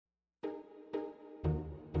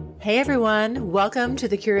Hey everyone, welcome to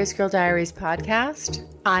the Curious Girl Diaries podcast.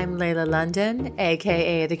 I'm Layla London,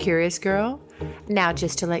 aka The Curious Girl. Now,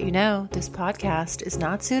 just to let you know, this podcast is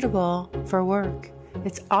not suitable for work.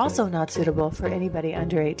 It's also not suitable for anybody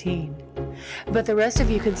under 18. But the rest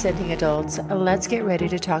of you consenting adults, let's get ready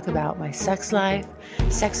to talk about my sex life,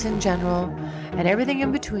 sex in general, and everything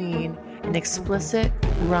in between in explicit,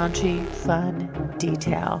 raunchy, fun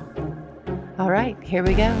detail. All right, here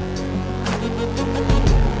we go.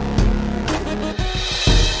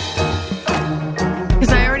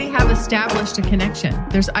 Because I already have established a connection.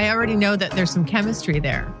 I already know that there's some chemistry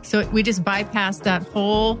there. So we just bypass that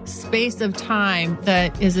whole space of time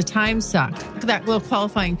that is a time suck. That little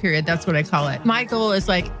qualifying period, that's what I call it. My goal is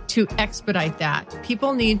to expedite that.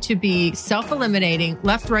 People need to be self-eliminating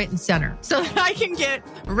left, right, and center so that I can get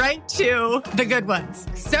right to the good ones.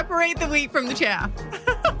 Separate the wheat from the chaff.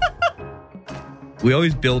 We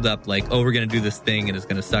always build up we're going to do this thing and it's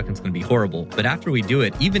going to suck and it's going to be horrible. But after we do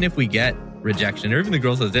it, even if we get rejection, or even the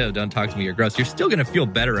girl says, "Oh, don't talk to me, you're gross," you're still going to feel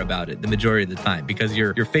better about it the majority of the time because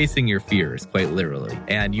you're facing your fears quite literally.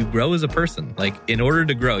 And you grow as a person. In order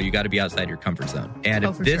to grow, you got to be outside your comfort zone. And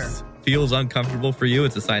if this feels uncomfortable for you,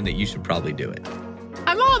 it's a sign that you should probably do it.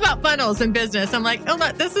 I'm all about funnels in business. I'm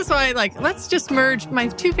this is why let's just merge my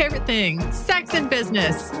two favorite things, sex and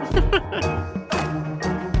business.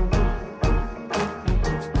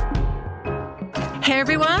 Hey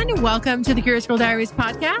everyone, welcome to the Curious Girl Diaries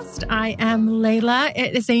podcast. I am Layla.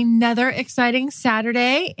 It is another exciting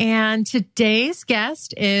Saturday, and today's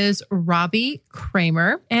guest is Robbie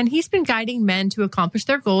Kramer, and he's been guiding men to accomplish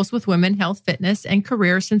their goals with women, health, fitness, and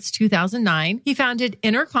career since 2009. He founded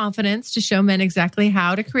Inner Confidence to show men exactly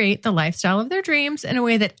how to create the lifestyle of their dreams in a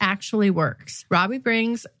way that actually works. Robbie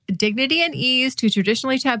brings dignity and ease to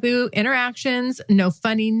traditionally taboo interactions, no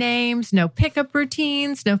funny names, no pickup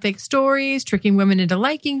routines, no fake stories, tricking women into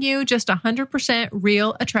liking you, just 100%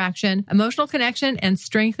 real attraction, emotional connection, and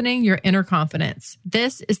strengthening your inner confidence.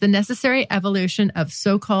 This is the necessary evolution of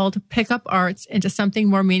so-called pickup arts into something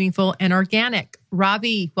more meaningful and organic.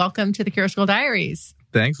 Robbie, welcome to the Curious Girl Diaries.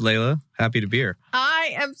 Thanks, Layla. Happy to be here.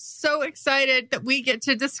 I am so excited that we get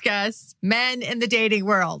to discuss men in the dating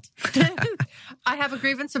world. I have a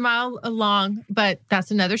grievance a mile long, but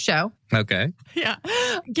that's another show. Okay. Yeah.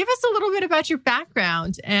 Give us a little bit about your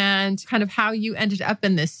background and kind of how you ended up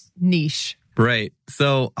in this niche. Right.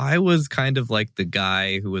 So I was kind of like the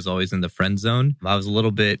guy who was always in the friend zone. I was a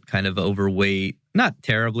little bit kind of overweight, not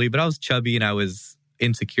terribly, but I was chubby and I was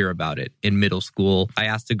insecure about it in middle school. I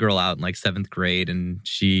asked a girl out in 7th grade and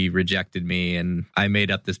she rejected me, and I made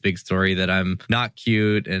up this big story that I'm not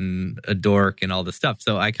cute and a dork and all this stuff.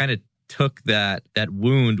 So I kind of took that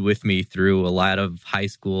wound with me through a lot of high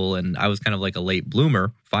school, and I was kind of like a late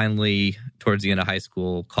bloomer. Finally, towards the end of high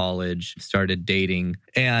school, college, started dating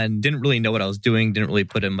and didn't really know what I was doing, didn't really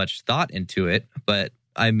put in much thought into it, but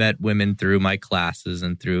I met women through my classes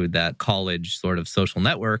and through that college sort of social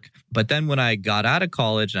network. But then when I got out of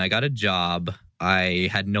college and I got a job, I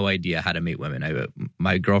had no idea how to meet women.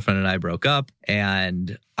 My girlfriend and I broke up,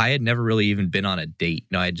 and I had never really even been on a date.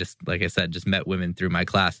 I just, like I said, just met women through my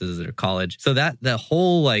classes or college. So the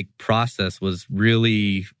whole process was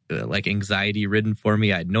really anxiety ridden for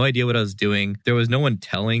me. I had no idea what I was doing. There was no one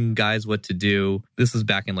telling guys what to do. This was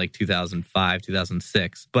back in 2005,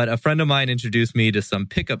 2006. But a friend of mine introduced me to some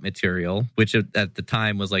pickup material, which at the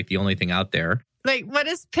time was the only thing out there. What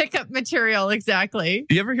is pickup material exactly?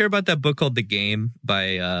 Do you ever hear about that book called The Game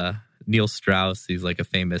by Neil Strauss? He's a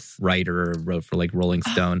famous writer, wrote for Rolling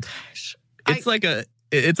Stone. Oh, gosh.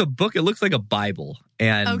 It's a book. It looks like a Bible.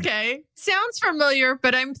 And okay. Sounds familiar,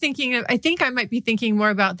 but I think I might be thinking more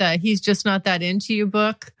about the He's Just Not That Into You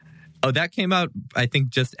book. Oh, that came out, I think,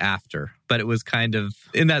 just after, but it was kind of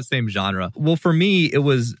in that same genre. Well, for me, it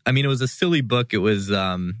was a silly book. It was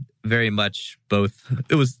very much both.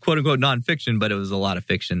 It was quote unquote nonfiction, but it was a lot of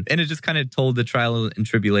fiction. And it just kind of told the trials and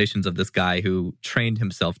tribulations of this guy who trained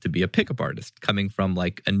himself to be a pickup artist, coming from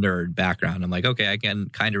a nerd background. I'm okay, I can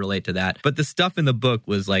kind of relate to that. But the stuff in the book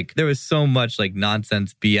was there was so much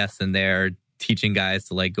nonsense BS in there, teaching guys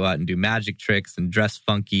to go out and do magic tricks and dress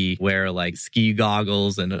funky, wear ski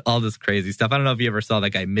goggles and all this crazy stuff. I don't know if you ever saw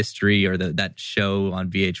that guy Mystery or that show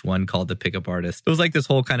on VH1 called The Pickup Artist. It was this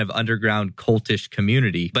whole kind of underground cultish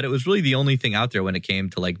community, but it was really the only thing out there when it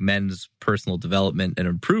came to men's personal development and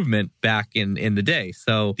improvement back in the day.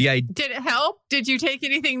 So did it help? Did you take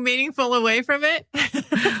anything meaningful away from it?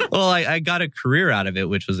 Well, I got a career out of it,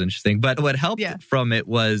 which was interesting. But what helped from it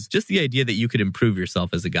was just the idea that you could improve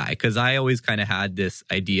yourself as a guy. Because I always kind of had this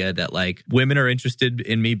idea that like women are interested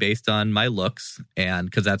in me based on my looks. And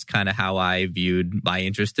because that's kind of how I viewed my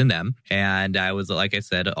interest in them. And I was, like I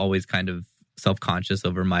said, always kind of self-conscious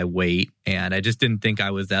over my weight. And I just didn't think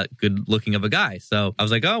I was that good looking of a guy. So I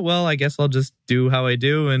was like, oh, well, I guess I'll just do how I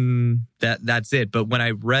do. And that's it. But when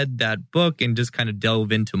I read that book and just kind of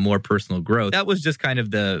delve into more personal growth, that was just kind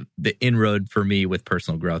of the inroad for me with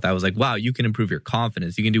personal growth. I was like, wow, you can improve your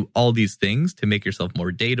confidence. You can do all these things to make yourself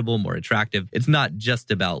more dateable, more attractive. It's not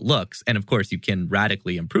just about looks. And of course, you can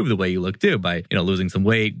radically improve the way you look too by, losing some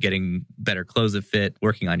weight, getting better clothes that fit,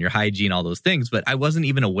 working on your hygiene, all those things. But I wasn't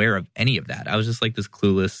even aware of any of that. I was just like this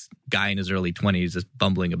clueless guy in his early 20s just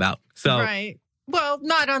bumbling about. So, right. Well,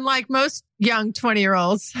 not unlike most young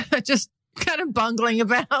 20-year-olds, just kind of bungling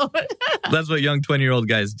about. That's what young 20-year-old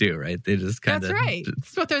guys do, right? They just kind of... That's right.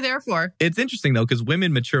 That's what they're there for. It's interesting, though, because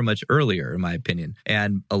women mature much earlier, in my opinion.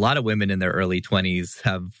 And a lot of women in their early 20s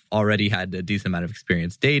have already had a decent amount of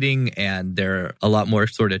experience dating, and they're a lot more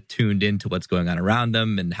sort of tuned into what's going on around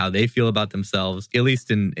them and how they feel about themselves, at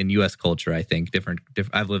least in U.S. culture, I think. Different.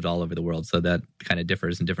 I've lived all over the world, so that kind of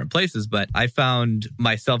differs in different places. But I found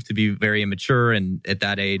myself to be very immature and at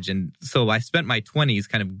that age. And so I spent my 20s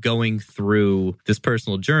kind of going through this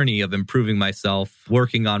personal journey of improving myself,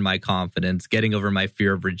 working on my confidence, getting over my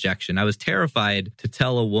fear of rejection. I was terrified to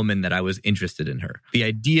tell a woman that I was interested in her. The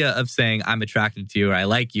idea of saying, I'm attracted to you or I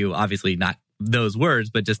like you, obviously not those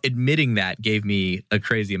words, but just admitting that gave me a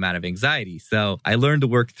crazy amount of anxiety. So I learned to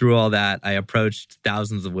work through all that. I approached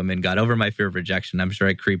thousands of women, got over my fear of rejection. I'm sure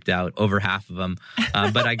I creeped out over half of them.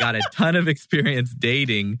 But I got a ton of experience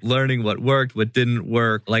dating, learning what worked, what didn't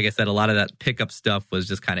work. Like I said, a lot of that pickup stuff was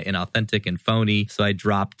just kind of inauthentic and phony. So I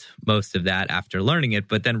dropped most of that after learning it,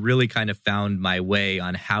 but then really kind of found my way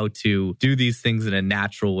on how to do these things in a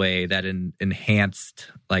natural way that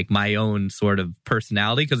enhanced like my own sort of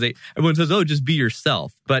personality. Because everyone says, oh, just be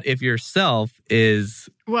yourself. But if yourself is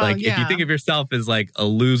if you think of yourself as like a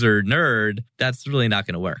loser nerd, that's really not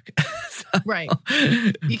going to work. Right.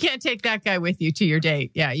 You can't take that guy with you to your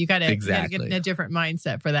date. Yeah. You got to get in a different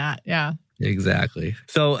mindset for that. Yeah. Exactly.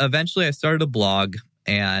 So eventually I started a blog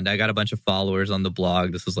and I got a bunch of followers on the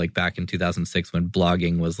blog. This was like back in 2006 when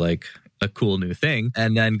blogging was like a cool new thing.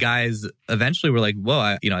 And then guys eventually were like, whoa,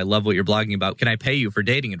 I love what you're blogging about. Can I pay you for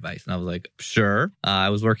dating advice? And I was like, sure. I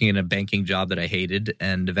was working in a banking job that I hated.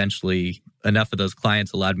 And eventually enough of those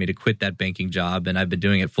clients allowed me to quit that banking job. And I've been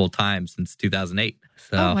doing it full time since 2008.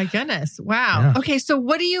 So, oh my goodness. Wow. Yeah. Okay. So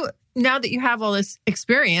now that you have all this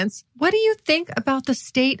experience, what do you think about the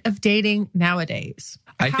state of dating nowadays?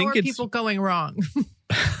 How are people going wrong?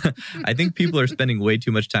 I think people are spending way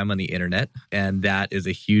too much time on the internet, and that is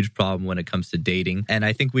a huge problem when it comes to dating. And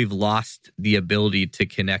I think we've lost the ability to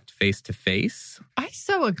connect face to face. I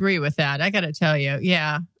so agree with that. I got to tell you.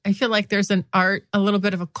 Yeah. I feel like there's an art, a little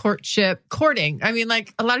bit of a courting. I mean,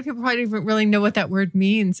 like a lot of people probably don't really know what that word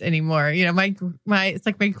means anymore. It's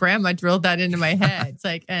like my grandma drilled that into my head. It's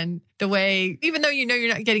like, and the way, even though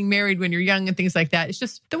you're not getting married when you're young and things like that, it's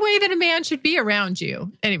just the way that a man should be around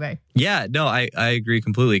you. Anyway. Yeah, no, I agree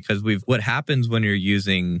completely because what happens when you're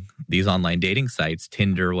using these online dating sites,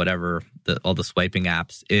 Tinder, whatever, all the swiping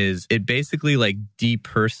apps, is it basically like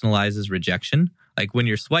depersonalizes rejection. Like when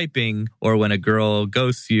you're swiping or when a girl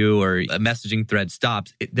ghosts you or a messaging thread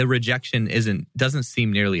stops, the rejection doesn't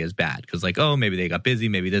seem nearly as bad because like, oh, maybe they got busy,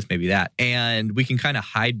 maybe this, maybe that. And we can kind of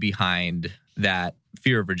hide behind that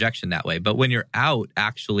fear of rejection that way. But when you're out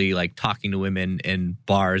actually like talking to women in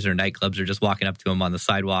bars or nightclubs or just walking up to them on the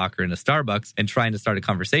sidewalk or in a Starbucks and trying to start a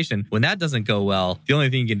conversation, when that doesn't go well, the only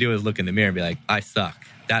thing you can do is look in the mirror and be like, I suck.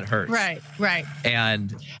 That hurts. Right.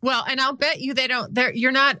 And I'll bet you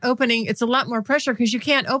you're not opening. It's a lot more pressure because you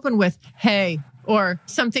can't open with, hey, or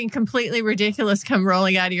something completely ridiculous come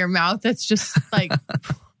rolling out of your mouth. That's just like,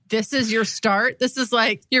 this is your start. This is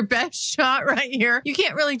like your best shot right here. You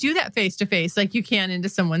can't really do that face to face like you can into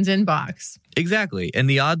someone's inbox. Exactly. And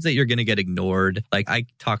the odds that you're going to get ignored, like I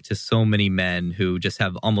talk to so many men who just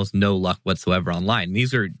have almost no luck whatsoever online.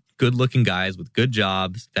 These are good-looking guys with good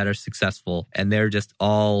jobs that are successful, and they're just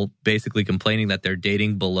all basically complaining that they're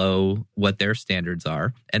dating below what their standards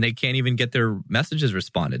are, and they can't even get their messages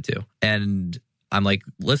responded to. And I'm like,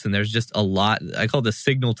 listen, there's just a lot. I call it the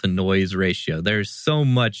signal to noise ratio. There's so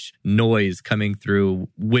much noise coming through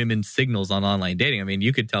women's signals on online dating. I mean,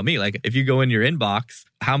 you could tell me, like, if you go in your inbox,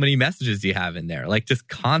 how many messages do you have in there? Like, just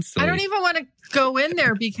constantly. I don't even want to go in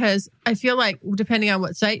there because I feel like depending on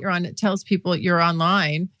what site you're on, it tells people you're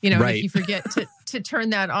online. You know, Right. if you forget to turn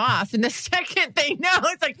that off, and the second they know,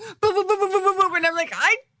 it's like boom, boom, boom, boom, boom, boom, boom, and I'm like,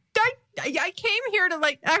 I came here to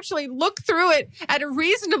like actually look through it at a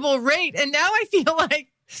reasonable rate, and now I feel like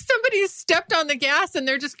somebody's stepped on the gas and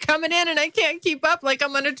they're just coming in and I can't keep up, like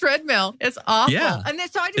I'm on a treadmill. It's awful. Yeah. And then,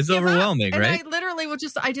 so I just It's give overwhelming, up. right? And I literally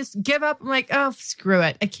I just give up. I'm like, oh, screw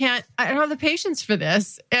it. I don't have the patience for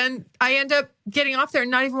this. And I end up getting off there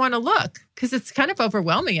and not even want to look because it's kind of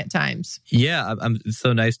overwhelming at times. Yeah, it's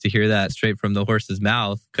so nice to hear that straight from the horse's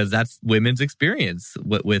mouth because that's women's experience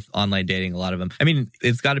with online dating, a lot of them. I mean,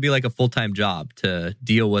 it's got to be like a full-time job to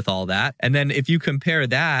deal with all that. And then if you compare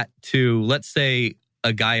that to, let's say,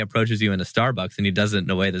 a guy approaches you in a Starbucks and he does it in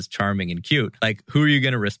a way that's charming and cute, like, who are you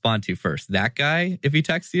going to respond to first? That guy, if he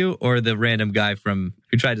texts you, or the random guy who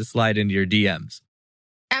tried to slide into your DMs?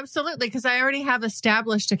 Absolutely, because I already have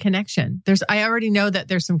established a connection. I already know that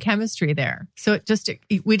there's some chemistry there. So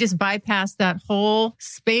we just bypass that whole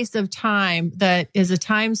space of time that is a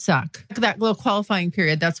time suck. That little qualifying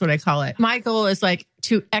period, that's what I call it. My goal is like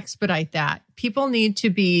to expedite that. People need to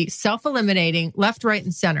be self-eliminating left, right,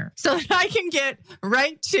 and center so that I can get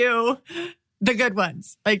right to the good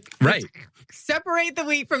ones. Like, right. Separate the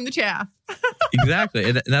wheat from the chaff. Exactly.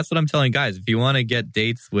 And that's what I'm telling guys. If you want to get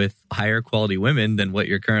dates with higher quality women than what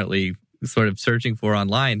you're currently sort of searching for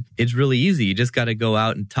online, it's really easy. You just got to go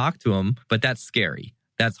out and talk to them. But that's scary.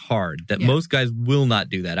 That's hard. Most guys will not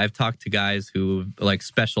do that. I've talked to guys who like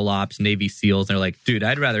special ops, Navy SEALs, and they're like, dude,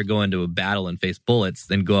 I'd rather go into a battle and face bullets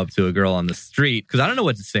than go up to a girl on the street because I don't know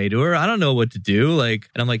what to say to her. I don't know what to do. Like,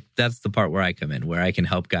 and I'm like, that's the part where I come in, where I can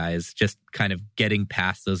help guys just kind of getting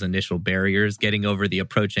past those initial barriers, getting over the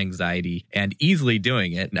approach anxiety and easily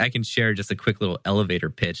doing it. And I can share just a quick little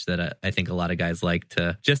elevator pitch that I think a lot of guys like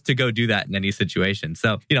to go do that in any situation.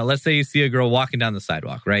 So, let's say you see a girl walking down the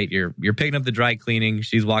sidewalk, right? You're picking up the dry cleaning.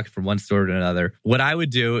 She's walking from one store to another. What I would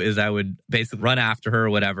do is I would basically run after her or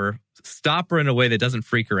whatever, stop her in a way that doesn't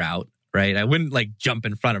freak her out, right? I wouldn't like jump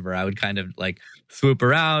in front of her. I would kind of like swoop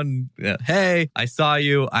around. Hey, I saw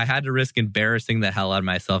you. I had to risk embarrassing the hell out of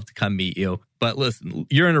myself to come meet you. But listen,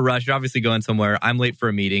 you're in a rush. You're obviously going somewhere. I'm late for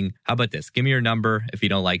a meeting. How about this? Give me your number. If you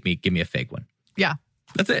don't like me, give me a fake one. Yeah.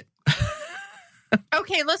 That's it.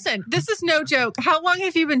 Okay, listen, this is no joke. How long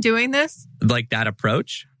have you been doing this? Like that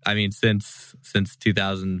approach? I mean, since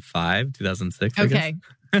 2005, 2006, okay.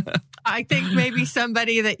 I guess. I think maybe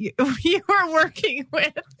somebody that you were working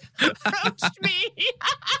with approached me.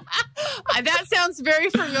 That sounds very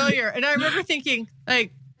familiar. And I remember thinking,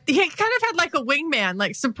 like, he kind of had like a wingman,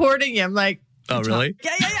 like supporting him, like, oh, really?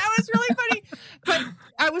 Yeah. It was really funny. But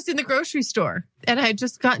I was in the grocery store and I had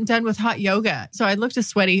just gotten done with hot yoga. So I looked a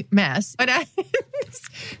sweaty mess. But this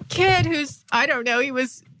kid who's, I don't know, he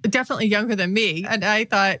was definitely younger than me. And I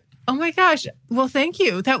thought, oh my gosh, well, thank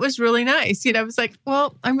you. That was really nice. I was like,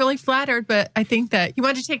 well, I'm really flattered, but I think that he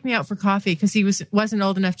wanted to take me out for coffee because he wasn't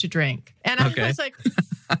old enough to drink. And I was like,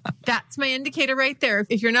 that's my indicator right there.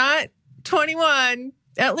 If you're not 21,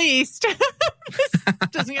 at least, this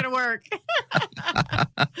doesn't going to work.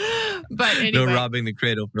 But anyway. No robbing the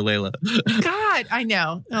cradle for Layla. God, I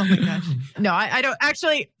know. Oh my gosh. No, I don't.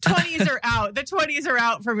 Actually, 20s are out. The 20s are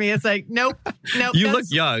out for me. It's like, nope. You look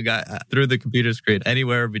young through the computer screen.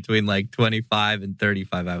 Anywhere between like 25 and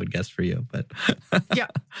 35, I would guess for you. But yeah,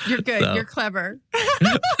 you're good. So. You're clever.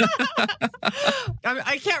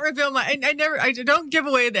 I can't reveal I don't give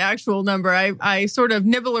away the actual number. I sort of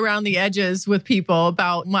nibble around the edges with people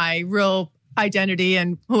about my real identity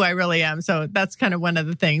and who I really am. So that's kind of one of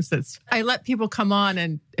the things I let people come on,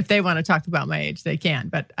 and if they want to talk about my age, they can,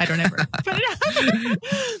 but I don't ever.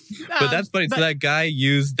 But that's funny. So that guy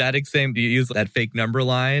used that do you use that fake number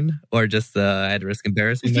line, or just I had to risk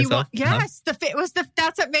embarrassing myself? Yes.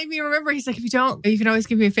 That's what made me remember. He's like, if you don't, you can always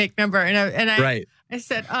give me a fake number. Right. I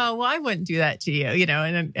said, oh, well, I wouldn't do that to you,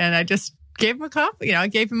 and I just gave him a compliment. I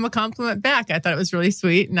gave him a compliment back. I thought it was really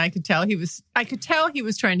sweet, and I could tell he was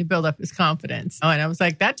trying to build up his confidence. Oh, and I was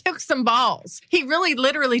like, that took some balls. He really,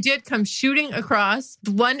 literally did come shooting across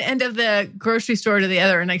one end of the grocery store to the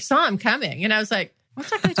other, and I saw him coming, and I was like, what's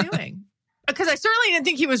that guy doing? Because I certainly didn't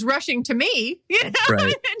think he was rushing to me, Right.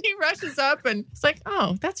 And he rushes up and it's like,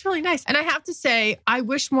 oh, that's really nice. And I have to say, I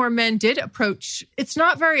wish more men did approach. It's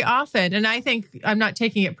not very often. And I think I'm not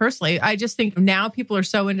taking it personally. I just think now people are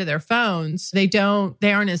so into their phones. They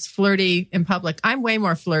aren't as flirty in public. I'm way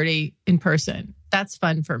more flirty in person. That's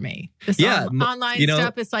fun for me. This online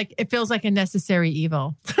stuff is like, it feels like a necessary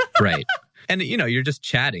evil. Right. And, you're just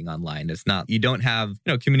chatting online. It's not, you don't have,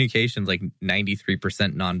 communication's like 93%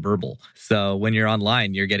 nonverbal. So when you're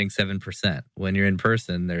online, you're getting 7%. When you're in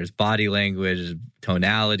person, there's body language,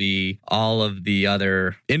 tonality, all of the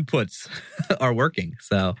other inputs are working.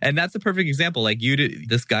 So, and that's a perfect example. Like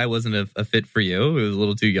this guy wasn't a fit for you. He was a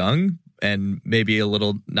little too young and maybe a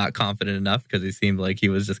little not confident enough because he seemed like he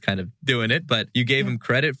was just kind of doing it, but you gave him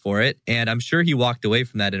credit for it. And I'm sure he walked away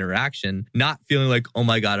from that interaction not feeling like, oh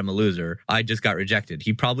my God, I'm a loser. I just got rejected.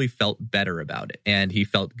 He probably felt better about it. And he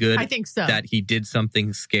felt good. I think so. That he did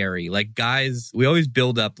something scary. Like guys, we always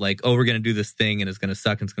build up like, oh, we're going to do this thing and it's going to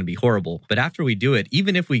suck and it's going to be horrible. But after we do it,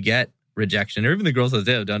 even if we get rejection, or even the girl says,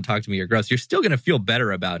 "Oh, don't talk to me, you're gross," you're still going to feel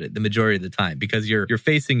better about it the majority of the time because you're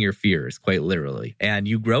facing your fears quite literally. And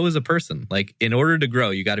you grow as a person. Like in order to grow,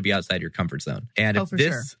 you got to be outside your comfort zone. And if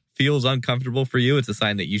this feels uncomfortable for you, it's a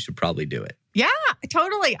sign that you should probably do it. Yeah,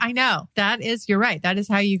 totally. I know. You're right. That is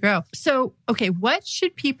how you grow. So, okay, what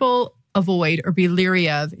should people avoid or be leery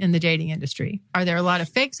of in the dating industry? Are there a lot of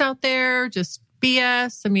fakes out there? Just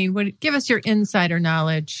BS? I mean, give us your insider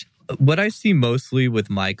knowledge. What I see mostly with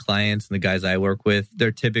my clients and the guys I work with,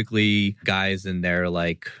 they're typically guys in their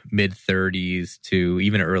like mid 30s to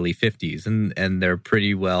even early 50s. And they're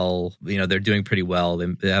pretty well, they're doing pretty well.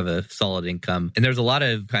 They have a solid income. And there's a lot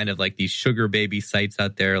of kind of like these sugar baby sites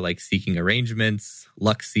out there, like Seeking Arrangements,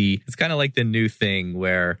 Luxy. It's kind of like the new thing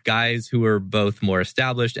where guys who are both more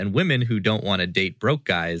established and women who don't want to date broke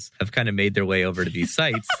guys have kind of made their way over to these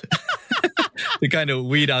sites to kind of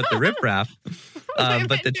weed out the riffraff.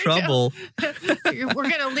 But the trouble, we're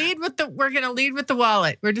going to lead with the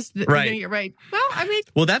wallet. We're going to get right.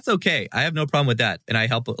 Well, that's okay. I have no problem with that. And I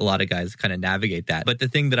help a lot of guys kind of navigate that. But the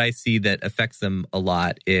thing that I see that affects them a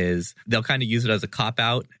lot is they'll kind of use it as a cop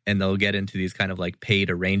out and they'll get into these kind of like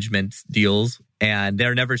paid arrangements deals. And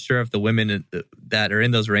they're never sure if the women that are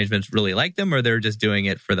in those arrangements really like them or they're just doing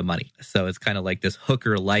it for the money. So it's kind of like this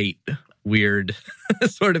hooker light weird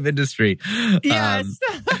sort of industry. Yes.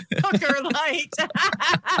 Hooker light.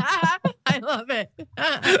 I love it.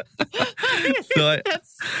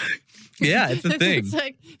 It's a thing.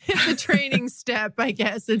 It's a training step, I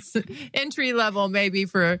guess. It's entry level maybe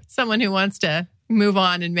for someone who wants to move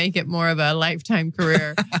on and make it more of a lifetime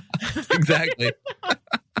career. Exactly.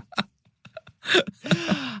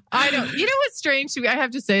 I don't. You know what's strange to me? I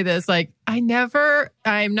have to say this. Like, I'm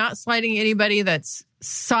not slighting anybody that's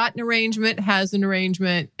sought an arrangement, has an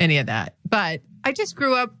arrangement, any of that. But I just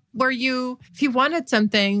grew up where if you wanted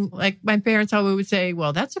something, like my parents always would say,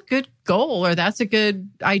 well, that's a good goal or that's a good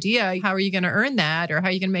idea. How are you going to earn that? Or how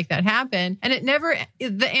are you going to make that happen? And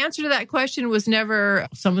the answer to that question was never,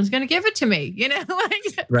 someone's going to give it to me.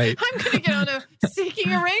 Right. I'm going to get on a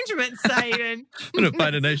Seeking Arrangement site and I'm going to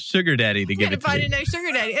find a nice sugar daddy to give it to me. Find a nice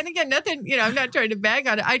sugar daddy. And again, nothing, I'm not trying to bag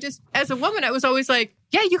on it. I just, as a woman, I was always like,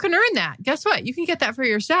 yeah, you can earn that. Guess what? You can get that for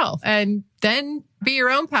yourself and then be your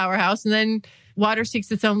own powerhouse and then water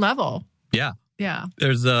seeks its own level. Yeah. Yeah.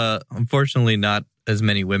 There's unfortunately not as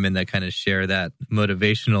many women that kind of share that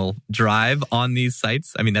motivational drive on these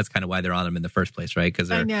sites. I mean, that's kind of why they're on them in the first place, right? Because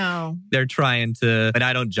they're trying to, and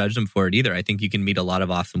I don't judge them for it either. I think you can meet a lot of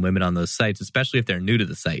awesome women on those sites, especially if they're new to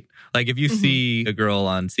the site. Like if you see a girl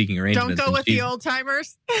on Seeking Arrangements. Don't go with the old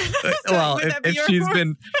timers. Well, if she's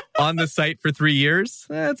been on the site for 3 years,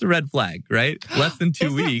 that's a red flag, right? Less than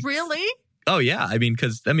 2 weeks. Really? Oh, yeah. I mean,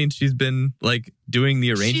 because, she's been like doing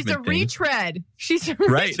the arrangement She's a retread. She's a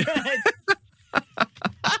retread.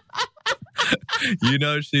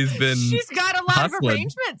 She's got a lot hustling. Of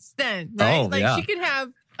arrangements then, right? Oh, yeah. She can have,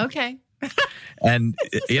 okay. And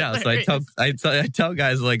so I tell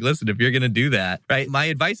guys like, listen, if you're going to do that, right? My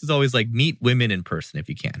advice is always like meet women in person if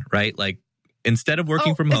you can, right? Like instead of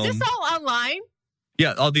working from home. Is this all online?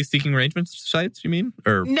 Yeah, all these Seeking Arrangements sites, you mean?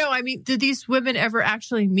 Or no, I mean, do these women ever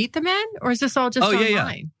actually meet the men, or is this all just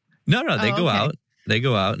online? Yeah. No, they go out. They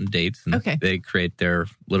go out and date, and they create their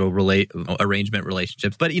little arrangement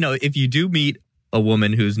relationships. But if you do meet a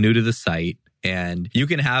woman who's new to the site, and you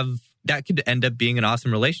can have. That could end up being an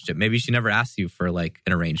awesome relationship. Maybe she never asks you for like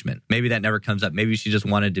an arrangement. Maybe that never comes up. Maybe she just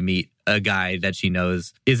wanted to meet a guy that she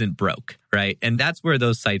knows isn't broke, right? And that's where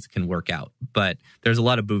those sites can work out. But there's a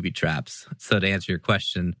lot of booby traps. So to answer your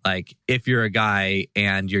question, like if you're a guy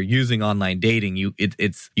and you're using online dating, you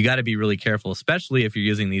got to be really careful, especially if you're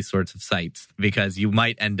using these sorts of sites, because you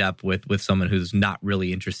might end up with someone who's not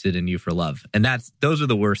really interested in you for love. And those are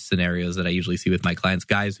the worst scenarios that I usually see with my clients,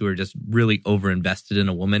 guys who are just really overinvested in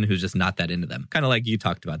a woman who's just not that into them. Kind of like you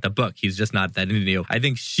talked about the book. He's just not that into you. I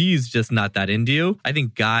think she's just not that into you. I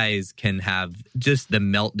think guys guys can have just the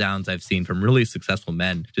meltdowns I've seen from really successful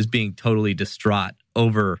men just being totally distraught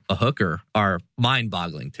over a hooker are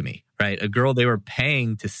mind-boggling to me, right? A girl they were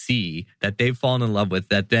paying to see that they've fallen in love with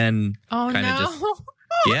that then just,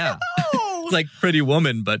 yeah. It's like Pretty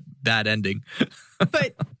Woman, but bad ending.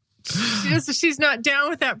 But she's not down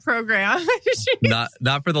with that program.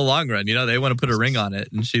 Not for the long run. You know, they want to put a ring on it.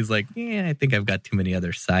 And she's like, yeah, I think I've got too many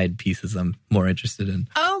other side pieces I'm more interested in.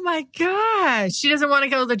 Oh my gosh. She doesn't want to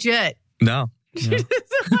go legit. No. She doesn't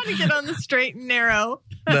want to get on the straight and narrow.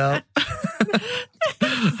 No.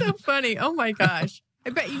 That's so funny. Oh my gosh. I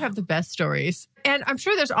bet you have the best stories. And I'm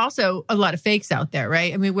sure there's also a lot of fakes out there,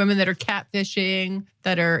 right? I mean, women that are catfishing,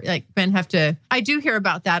 that are like, men have to, I do hear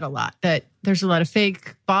about that a lot, that there's a lot of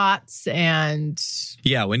fake bots and.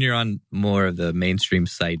 Yeah, when you're on more of the mainstream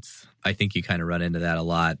sites, I think you kind of run into that a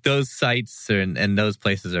lot. Those sites and those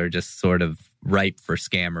places are just sort of ripe for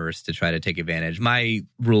scammers to try to take advantage. My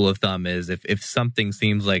rule of thumb is if something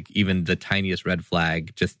seems like even the tiniest red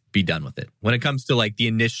flag, just be done with it. When it comes to like the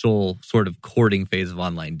initial sort of courting phase of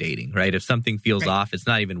online dating, right? If something feels off, it's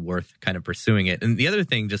not even worth kind of pursuing it. And the other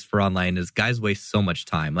thing just for online is guys waste so much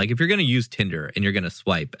time. Like if you're going to use Tinder and you're going to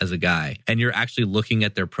swipe as a guy and you're actually looking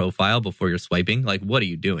at their profile before you're swiping, like what are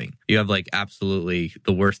you doing? You have like absolutely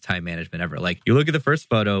the worst time management ever. Like you look at the first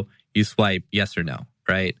photo, you swipe yes or no.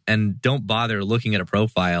 Right. And don't bother looking at a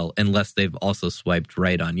profile unless they've also swiped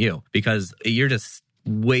right on you, because you're just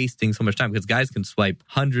wasting so much time, because guys can swipe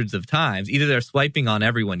hundreds of times. Either they're swiping on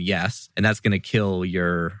everyone, yes, and that's going to kill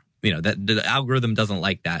your, that the algorithm doesn't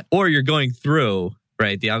like that, or you're going through,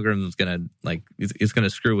 right? The algorithm's going to it's going to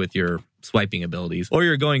screw with your swiping abilities, or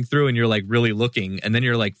you're going through and you're like really looking and then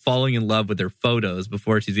you're like falling in love with her photos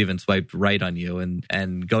before she's even swiped right on you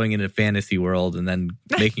and going into fantasy world and then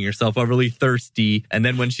making yourself overly thirsty. And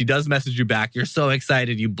then when she does message you back, you're so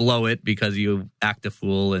excited, you blow it because you act a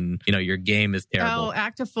fool and your game is terrible. Oh,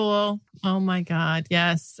 act a fool. Oh my God.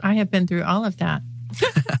 Yes. I have been through all of that.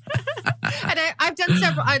 And I've done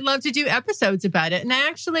several. I'd love to do episodes about it. And I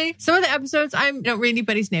actually, some of the episodes, I don't read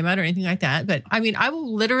anybody's name out or anything like that. But I mean, I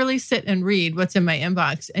will literally sit and read what's in my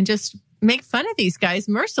inbox and just make fun of these guys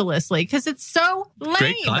mercilessly because it's so lame.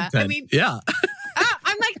 Great content. I mean, yeah.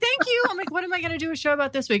 I'm like, thank you. I'm like, what am I going to do a show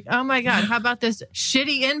about this week? Oh my God. How about this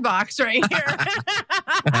shitty inbox right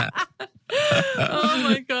here? Oh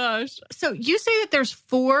my gosh. So you say that there's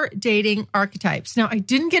 4 dating archetypes. Now, I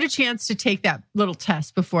didn't get a chance to take that little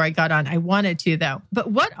test before I got on. I wanted to though.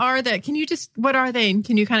 But what are they? And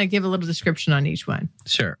can you kind of give a little description on each one?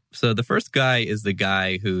 Sure. So the first guy is the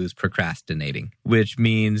guy who's procrastinating, which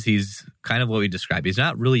means he's kind of what we described. He's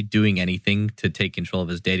not really doing anything to take control of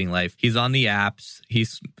his dating life. He's on the apps.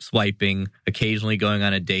 He's swiping, occasionally going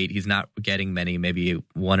on a date. He's not getting many, maybe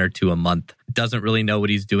 1 or 2 a month. Doesn't really know what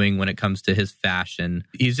he's doing when it comes to his fashion.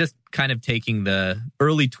 He's just kind of taking the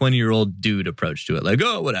early 20-year-old dude approach to it. Like,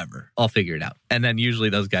 oh, whatever, I'll figure it out. And then usually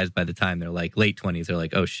those guys, by the time they're like late 20s, they're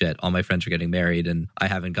like, oh shit, all my friends are getting married and I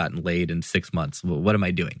haven't gotten laid in 6 months. Well, what am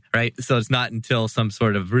I doing? Right? So it's not until some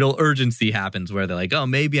sort of real urgency happens where they're like, oh,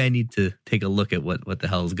 maybe I need to take a look at what the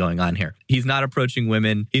hell is going on here. He's not approaching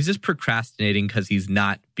women. He's just procrastinating because he's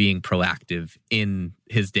not being proactive in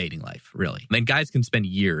his dating life, really. I mean, guys can spend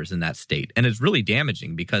years in that state. And it's really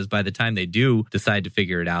damaging because by the time they do decide to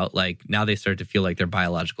figure it out, like now they start to feel like their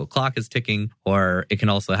biological clock is ticking. Or it can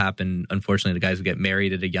also happen, unfortunately, the guys who get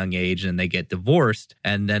married at a young age and they get divorced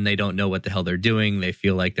and then they don't know what the hell they're doing. They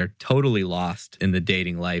feel like they're totally lost in the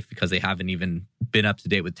dating life because they haven't even been up to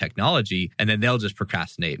date with technology. And then they'll just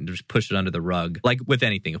procrastinate and just push it under the rug. Like with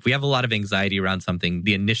anything, if we have a lot of anxiety around something,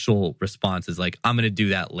 the initial response is like, I'm going to do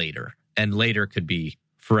that later. And later could be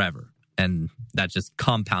forever. And that just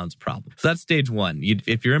compounds problems. So that's stage 1.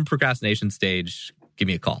 If you're in procrastination stage, give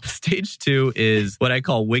me a call. Stage 2 is what I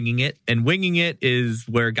call winging it. And winging it is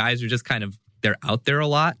where guys are just kind of, they're out there a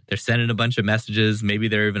lot. They're sending a bunch of messages. Maybe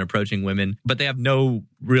they're even approaching women, but they have no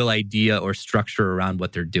real idea or structure around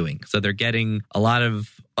what they're doing. So they're getting a lot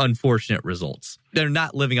of unfortunate results. They're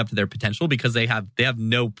not living up to their potential because they have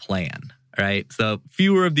no plan. Right. So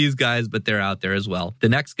fewer of these guys, but they're out there as well. The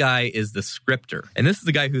next guy is the scripter. And this is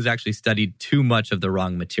the guy who's actually studied too much of the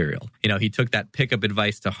wrong material. He took that pickup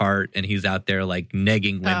advice to heart and he's out there like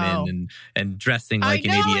negging women and dressing like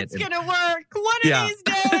an idiot. It's going to work one of these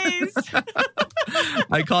days.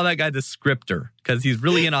 I call that guy the scripter because he's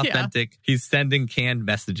really inauthentic. Yeah. He's sending canned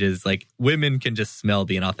messages. Like women can just smell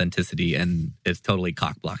the inauthenticity and it's totally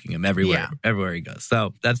cock blocking him everywhere he goes.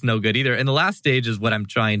 So that's no good either. And the last stage is what I'm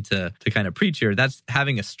trying to kind of preach here. That's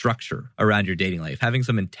having a structure around your dating life, having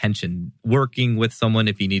some intention, working with someone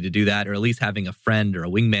if you need to do that, or at least having a friend or a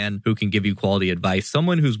wingman who can give you quality advice,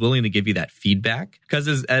 someone who's willing to give you that feedback. Because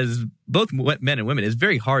as both men and women, it's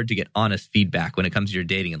very hard to get honest feedback when it comes to your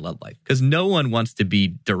dating and love life. Because no one wants to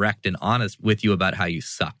be direct and honest with you about how you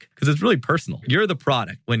suck. Because it's really personal. You're the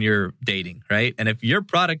product when you're dating, right? And if your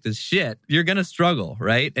product is shit, you're going to struggle,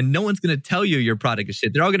 right? And no one's going to tell you your product is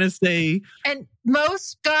shit. They're all going to say... And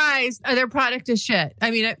most guys, their product is shit.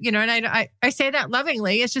 I mean, and I say that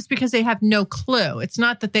lovingly. It's just because they have no clue. It's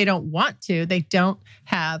not that they don't want to. They don't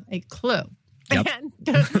have a clue. Yep.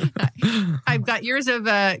 And I've got years of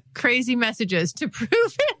crazy messages to prove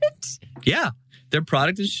it. Yeah. Their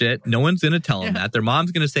product is shit. No one's going to tell them that. Their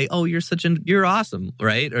mom's going to say, oh, you're awesome,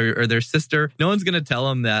 right? Or their sister. No one's going to tell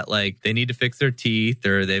them that like they need to fix their teeth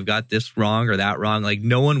or they've got this wrong or that wrong. Like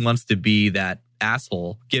no one wants to be that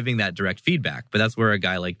asshole giving that direct feedback. But that's where a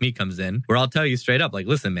guy like me comes in, where I'll tell you straight up, like,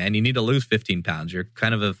 listen, man, you need to lose 15 pounds. You're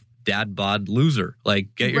kind of a dad bod loser. Like,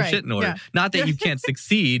 get your shit in order. Yeah. Not that you can't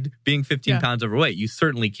succeed being 15 pounds overweight. You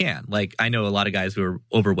certainly can. Like, I know a lot of guys who are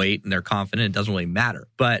overweight and they're confident. It doesn't really matter.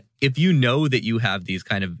 But if you know that you have these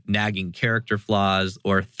kind of nagging character flaws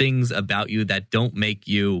or things about you that don't make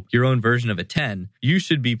you your own version of a 10, you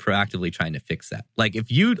should be proactively trying to fix that. Like,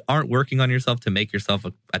 if you aren't working on yourself to make yourself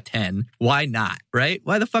a 10, why not? Right?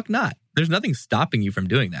 Why the fuck not? There's nothing stopping you from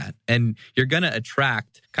doing that. And you're going to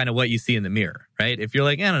attract kind of what you see in the mirror, right? If you're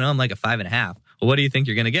like, I don't know, I'm like a 5.5. Well, what do you think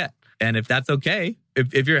you're going to get? And if that's okay,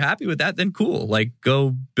 if you're happy with that, then cool. Like,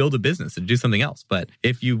 go build a business and do something else. But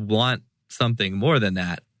if you want something more than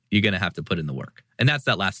that, you're going to have to put in the work. And that's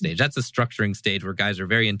that last stage. That's a structuring stage where guys are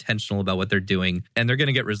very intentional about what they're doing and they're going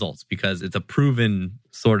to get results because it's a proven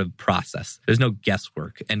sort of process. There's no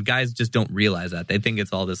guesswork. And guys just don't realize that. They think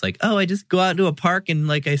it's all this like, oh, I just go out into a park and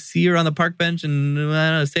like I see her on the park bench and I don't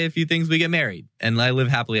know, say a few things, we get married and I live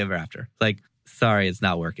happily ever after. Like, sorry, it's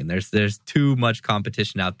not working. There's too much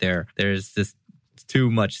competition out there. There's just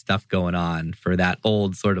too much stuff going on for that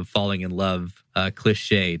old sort of falling in love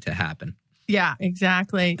cliche to happen. Yeah,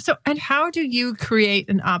 exactly. So, and how do you create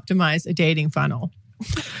and optimize a dating funnel?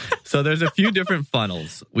 So there's a few different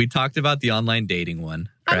funnels. We talked about the online dating one.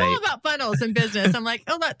 Right? I'm all about funnels in business. I'm like,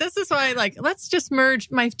 oh, this is why let's just merge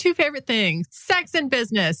my two favorite things, sex and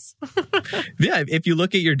business. Yeah, if you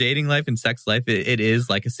look at your dating life and sex life, it is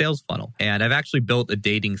like a sales funnel. And I've actually built a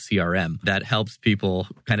dating CRM that helps people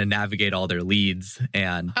kind of navigate all their leads.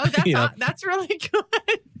 And that's really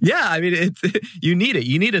good. Yeah, I mean, you need it.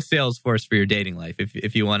 You need a sales force for your dating life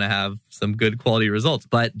if you want to have some good quality results.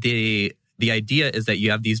 But the idea is that you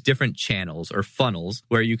have these different channels or funnels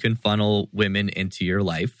where you can funnel women into your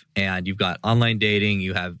life. And you've got online dating,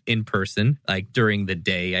 you have in-person, like during the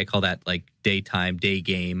day. I call that like daytime, day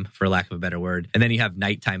game, for lack of a better word. And then you have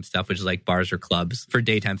nighttime stuff, which is like bars or clubs. For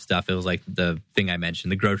daytime stuff, it was like the thing I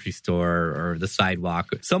mentioned, the grocery store or the sidewalk,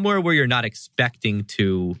 somewhere where you're not expecting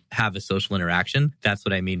to have a social interaction. That's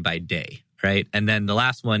what I mean by day, right? And then the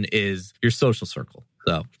last one is your social circle.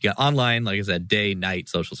 So you got online, like I said, day, night,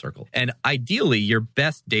 social circle. And ideally, your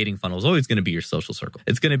best dating funnel is always going to be your social circle.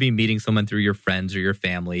 It's going to be meeting someone through your friends or your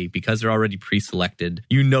family because they're already pre-selected.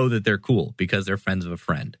 You know that they're cool because they're friends of a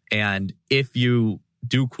friend. And if you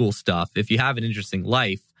do cool stuff, if you have an interesting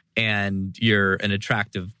life, and you're an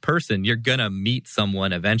attractive person, you're going to meet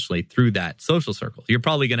someone eventually through that social circle. You're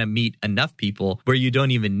probably going to meet enough people where you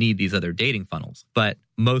don't even need these other dating funnels. But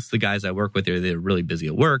most of the guys I work with, they're really busy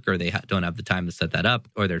at work or they don't have the time to set that up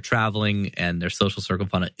or they're traveling and their social circle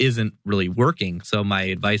funnel isn't really working. So my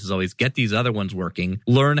advice is always get these other ones working.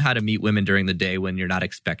 Learn how to meet women during the day when you're not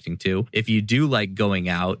expecting to. If you do like going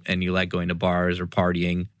out and you like going to bars or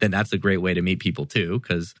partying, then that's a great way to meet people too,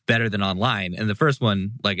 because better than online. And the first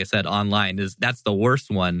one, like I said, online that's the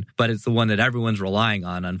worst one, but it's the one that everyone's relying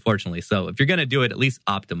on, unfortunately. So if you're going to do it, at least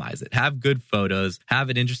optimize it. Have good photos, have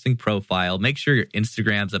an interesting profile, make sure your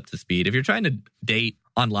Instagram's up to speed. If you're trying to date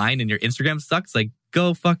online and your Instagram sucks, like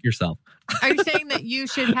go fuck yourself. Are you saying that you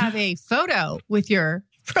should have a photo with your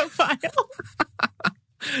profile?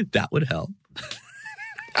 That would help.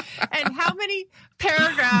 And how many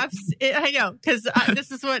paragraphs? I know, because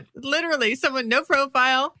this is what literally someone, no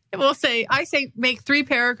profile, will say, I say make 3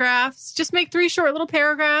 paragraphs. Just make 3 short little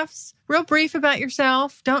paragraphs, real brief about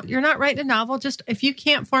yourself. You're not writing a novel. Just if you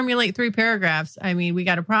can't formulate 3 paragraphs, I mean, we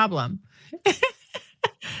got a problem.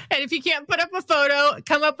 And if you can't put up a photo,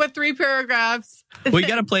 come up with 3 paragraphs. Well, you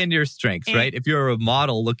got to play into your strengths, right? If you're a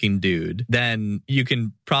model looking dude, then you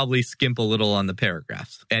can probably skimp a little on the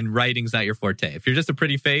paragraphs, and writing's not your forte. If you're just a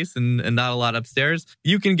pretty face and not a lot upstairs,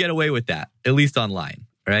 you can get away with that, at least online,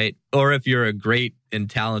 right? Or if you're a great and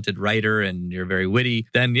talented writer and you're very witty,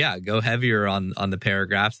 then yeah, go heavier on the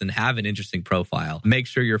paragraphs and have an interesting profile. Make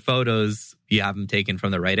sure your photos, you have them taken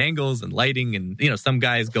from the right angles and lighting. And, some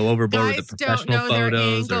guys go overboard with the professional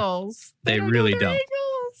photos. They really don't.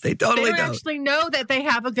 They totally don't. They don't actually know that they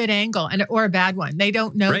have a good angle or a bad one. They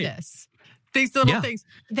don't know this. These little things.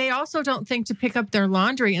 They also don't think to pick up their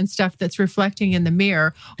laundry and stuff that's reflecting in the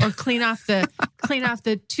mirror, or clean off the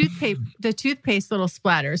toothpaste little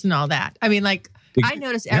splatters and all that. I mean, I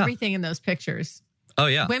notice everything in those pictures. Oh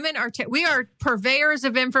yeah. Women we are purveyors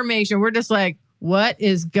of information. We're just like, what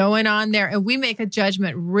is going on there? And we make a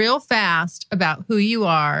judgment real fast about who you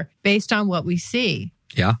are based on what we see.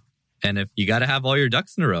 Yeah. And if you got to have all your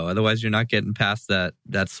ducks in a row, otherwise you're not getting past that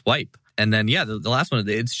swipe. And then, the last one,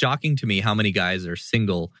 it's shocking to me how many guys are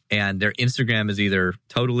single and their Instagram is either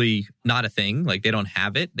totally not a thing, like they don't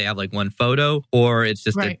have it. They have like one photo, or it's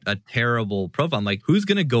just a terrible profile. I'm like, who's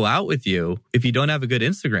going to go out with you if you don't have a good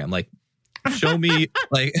Instagram? Like, show me,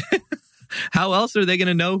 how else are they going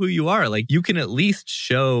to know who you are? Like, you can at least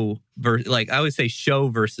show, I always say show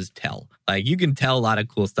versus tell. Like, you can tell a lot of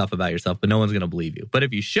cool stuff about yourself, but no one's going to believe you. But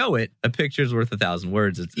if you show it, a picture's worth 1,000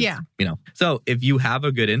 words. It's So if you have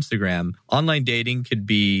a good Instagram, online dating could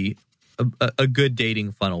be a good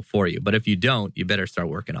dating funnel for you. But if you don't, you better start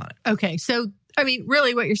working on it. Okay. So, I mean,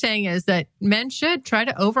 really what you're saying is that men should try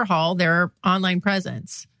to overhaul their online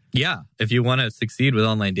presence. Yeah. If you want to succeed with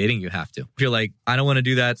online dating, you have to. If you're like, I don't want to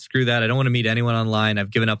do that, screw that, I don't want to meet anyone online,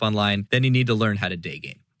 I've given up online, then you need to learn how to day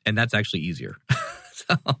game. And that's actually easier.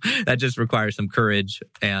 So that just requires some courage.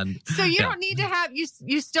 And so you don't need to have,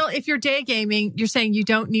 you still, if you're day gaming, you're saying you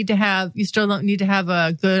still don't need to have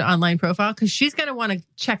a good online profile, because she's going to want to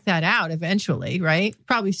check that out eventually, right?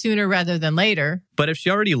 Probably sooner rather than later. But if she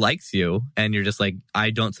already likes you and you're just like, I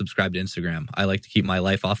don't subscribe to Instagram, I like to keep my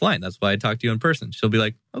life offline, that's why I talk to you in person, she'll be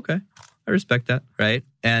like, okay, I respect that, right?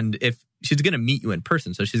 And if she's going to meet you in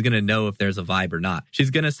person, so she's going to know if there's a vibe or not.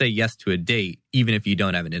 She's going to say yes to a date, even if you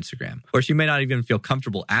don't have an Instagram. Or she may not even feel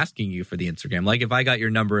comfortable asking you for the Instagram. Like if I got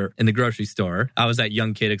your number in the grocery store, I was that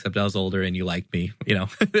young kid, except I was older and you liked me,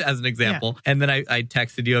 as an example. Yeah. And then I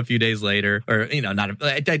texted you a few days later, or, I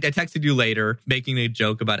texted you later, making a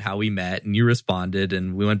joke about how we met, and you responded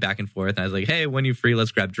and we went back and forth. And I was like, hey, when you free,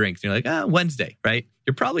 let's grab drinks. And you're like, Wednesday, right?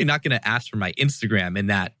 You're probably not going to ask for my Instagram in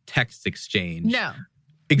that text exchange. No.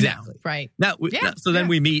 Exactly. No, right. Then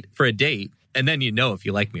we meet for a date, and then you know if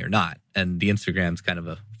you like me or not. And the Instagram's kind of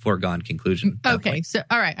a foregone conclusion. Okay. So,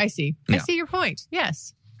 all right. I see. Yeah. I see your point.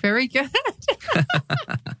 Yes. Very good.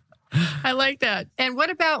 I like that. And what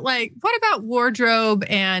about wardrobe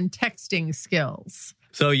and texting skills?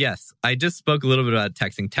 So yes, I just spoke a little bit about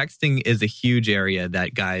texting. Texting is a huge area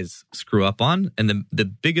that guys screw up on. And the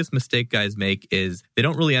biggest mistake guys make is they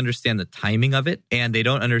don't really understand the timing of it. And they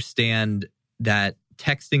don't understand that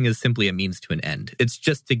texting is simply a means to an end. It's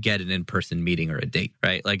just to get an in-person meeting or a date,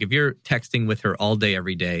 right? Like if you're texting with her all day,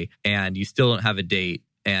 every day, and you still don't have a date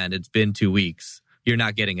and it's been 2 weeks, you're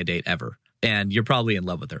not getting a date ever. And you're probably in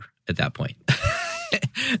love with her at that point.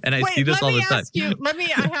 And I see this all the time.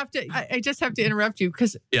 I just have to interrupt you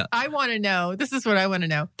because I want to know, this is what I want to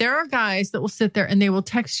know. There are guys that will sit there and they will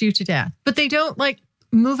text you to death, but they don't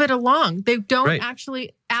move it along. They don't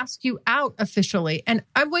actually ask you out officially. And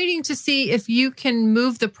I'm waiting to see if you can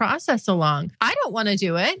move the process along. I don't want to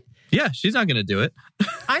do it. Yeah, she's not going to do it.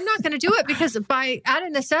 I'm not going to do it because out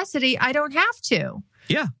of necessity, I don't have to.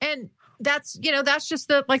 Yeah. And that's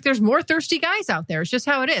just there's more thirsty guys out there. It's just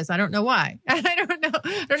how it is. I don't know why. I don't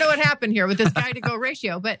know what happened here with this guy to go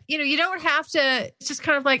ratio, but you don't have to. It's just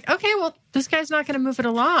kind of like, okay, well, this guy's not going to move it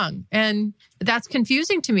along. And that's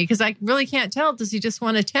confusing to me because I really can't tell. Does he just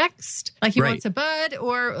want to text? Like he wants a bud,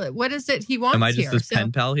 or what is it he wants? Am I just his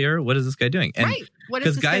pen pal here? What is this guy doing? And what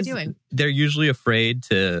is this guy doing? They're usually afraid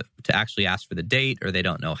to actually ask for the date, or they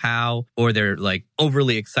don't know how, or they're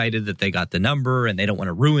overly excited that they got the number and they don't want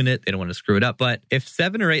to ruin it. They don't want to screw it up. But if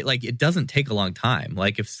 7 or 8, it doesn't take a long time.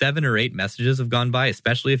 If 7 or 8 messages have gone by,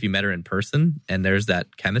 especially if you met her in person and there's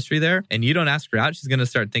that chemistry there and you don't ask her out, she's going to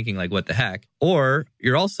start thinking what the heck? Or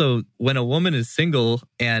you're also, when a woman is single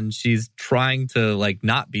and she's trying to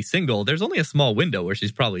not be single, there's only a small window where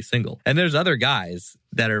she's probably single. And there's other guys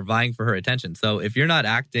that are vying for her attention. So if you're not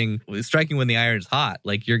striking when the iron's hot,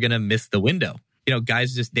 you're going to miss the window.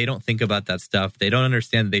 Guys they don't think about that stuff. They don't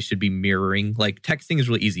understand that they should be mirroring. Texting is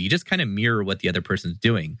really easy. You just kind of mirror what the other person's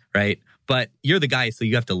doing, right? but you're the guy, so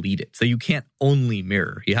you have to lead it. So you can't only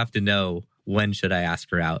mirror. You have to know, when should I ask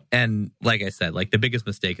her out? And like I said, like the biggest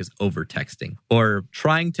mistake is over texting or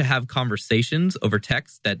trying to have conversations over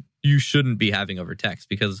text that you shouldn't be having over text,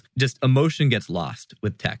 because just emotion gets lost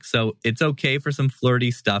with text. So it's okay for some flirty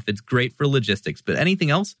stuff. It's great for logistics, but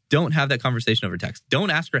anything else, don't have that conversation over text. Don't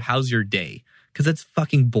ask her, how's your day? Because it's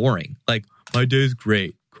fucking boring. Like, my day's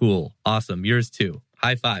great. Cool. Awesome. Yours too.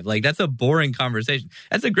 High five. Like, that's a boring conversation.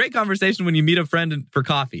 That's a great conversation when you meet a friend for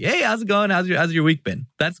coffee. Hey, how's it going? How's your week been?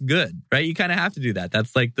 That's good, right? You kind of have to do that.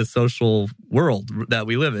 That's like the social world that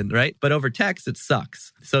we live in, right? But over text, it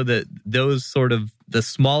sucks. So the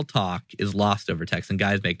small talk is lost over text, and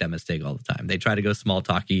guys make that mistake all the time. They try to go small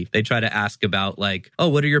talky. They try to ask about like, oh,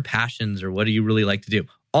 what are your passions, or what do you really like to do?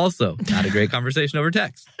 Also, not a great conversation over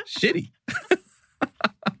text. Shitty.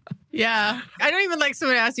 Yeah. I don't even like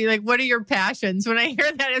someone to ask you, like, what are your passions? When I hear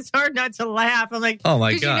that, it's hard not to laugh. I'm like, oh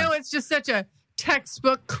my God. Because you know, it's just such a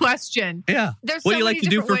textbook question. Yeah. There's what so do you like to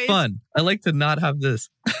do for ways. fun? I like to not have this.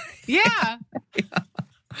 Yeah.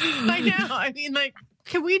 I know. I mean, like,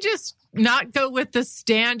 can we just not go with the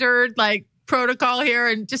standard, like, protocol here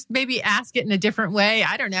and just maybe ask it in a different way?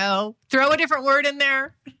 I don't know. Throw a different word in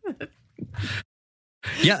there.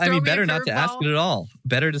 Yeah, I mean, better not to ask it at all.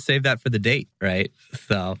 Better to save that for the date, right?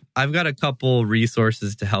 So I've got a couple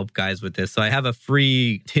resources to help guys with this. So I have a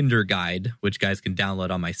free Tinder guide, which guys can download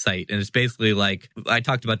on my site. And it's basically like, I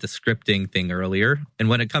talked about the scripting thing earlier. And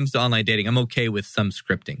when it comes to online dating, I'm okay with some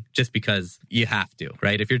scripting just because you have to,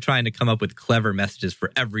 right? If you're trying to come up with clever messages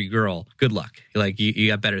for every girl, good luck. Like, you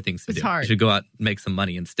got better things to do. Hard. You should go out and make some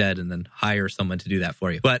money instead and then hire someone to do that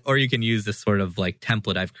for you. Or you can use this sort of like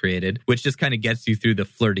template I've created, which just kind of gets you through the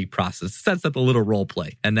flirty process, sets up a little role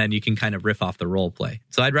play, and then you can kind of riff off the role play.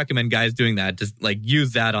 So I'd recommend guys doing that. Just like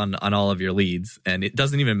use that on all of your leads. And it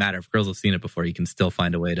doesn't even matter if girls have seen it before, you can still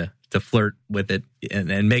find a way to flirt with it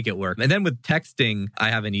and make it work. And then with texting, I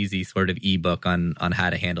have an easy sort of ebook on how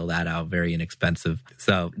to handle that out, very inexpensive.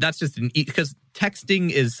 So that's just because texting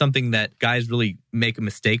is something that guys really make a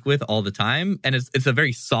mistake with all the time. And it's a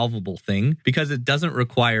very solvable thing because it doesn't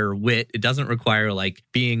require wit. It doesn't require like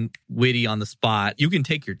being witty on the spot. You can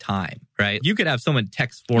take your time, right? You could have someone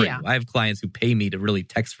text for you. I have clients who pay me to really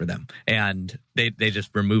text for them, and they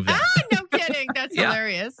just remove that. No kidding. That's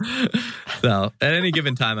hilarious. So at any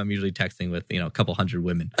given time, I'm usually texting with, a couple hundred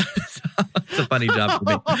women. So it's a funny job for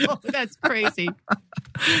me. Oh, that's crazy.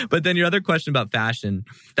 But then your other question about fashion,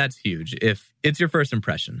 that's huge. If it's your first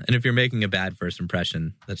impression, and if you're making a bad first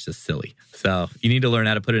impression, that's just silly. So you need to learn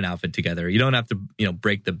how to put an outfit together. You don't have to,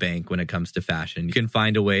 break the bank when it comes to fashion. You can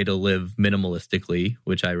find a way to live minimalistically,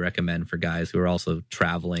 which I recommend for guys who are also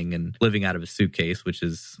traveling and living out of a suitcase, which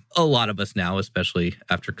is a lot of us now, especially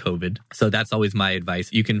after COVID. So that's always my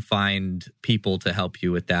advice. You can find people to help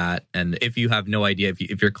you with that. And if you have no idea,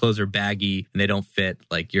 if your clothes are baggy and they don't fit,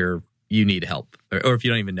 like you need help. Or if you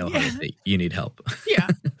don't even know how to fit, you need help.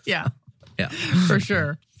 Yeah. For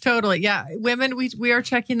sure. Totally. Yeah. Women, we are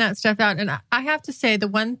checking that stuff out. And I have to say the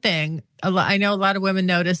one thing, I know a lot of women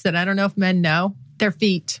notice that I don't know if men know, their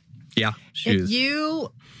feet. Yeah. Shoes. If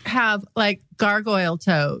you have like gargoyle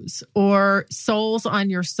toes or soles on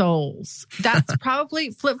your soles, that's probably,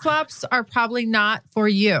 flip-flops are probably not for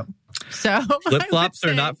you. So flip-flops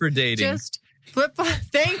are not for dating. Just flip-flop.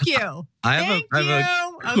 Thank you. I have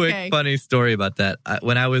a quick funny story about that.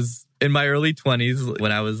 When I was in my early 20s,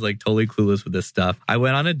 when I was like totally clueless with this stuff, I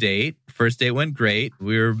went on a date. First date went great.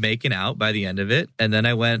 We were making out by the end of it. And then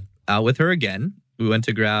I went out with her again. We went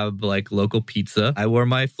to grab like local pizza. I wore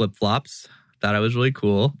my flip-flops. Thought I was really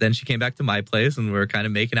cool. Then she came back to my place and we were kind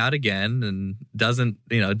of making out again, and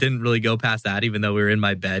didn't really go past that, even though we were in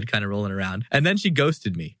my bed kind of rolling around. And then she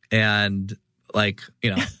ghosted me and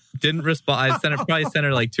didn't respond. I probably sent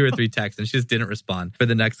her like 2 or 3 texts, and she just didn't respond for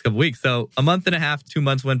the next couple weeks. So a month and a half, 2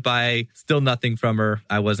 months went by, still nothing from her.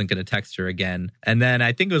 I wasn't going to text her again. And then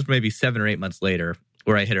I think it was maybe 7 or 8 months later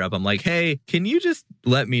where I hit her up. I'm like, hey, can you just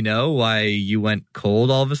let me know why you went cold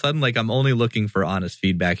all of a sudden? Like, I'm only looking for honest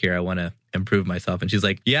feedback here. I want to improve myself. And she's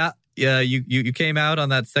like, yeah, you came out on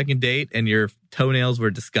that second date and your toenails were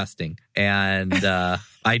disgusting. And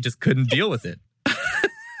I just couldn't deal with it.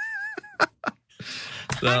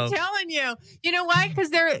 So, I'm telling you. You know why?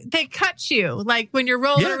 Because they cut you. Like when you're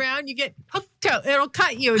rolling around, you get hooked toe. It'll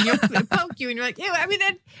cut you and you'll poke you, and you're like, ew. I mean,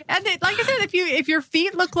 like I said, if your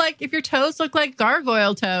feet look like, if your toes look like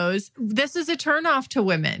gargoyle toes, this is a turnoff to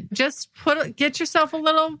women. Just get yourself a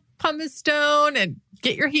little pumice stone and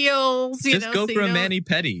get your heels. Just go for a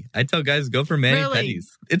mani-pedi. I tell guys, go for mani-pedis. Really?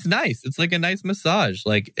 It's nice. It's like a nice massage.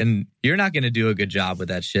 Like, and you're not going to do a good job with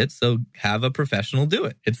that shit. So have a professional do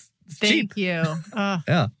it. It's cheap. Thank you.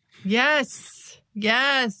 Yeah. Yes.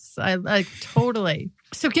 I like totally.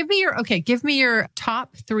 So give me your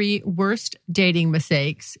top 3 worst dating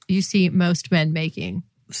mistakes you see most men making.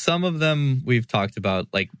 Some of them we've talked about,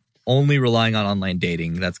 like only relying on online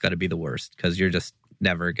dating. That's got to be the worst because you're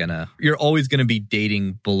always going to be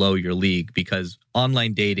dating below your league because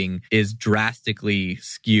online dating is drastically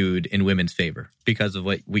skewed in women's favor because of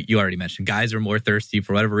what you already mentioned. Guys are more thirsty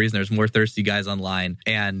for whatever reason. There's more thirsty guys online,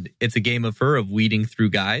 and it's a game of weeding through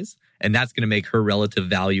guys. And that's going to make her relative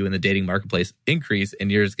value in the dating marketplace increase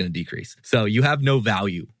and yours is going to decrease. So you have no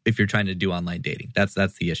value if you're trying to do online dating. That's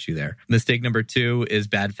the issue there. Mistake number 2 is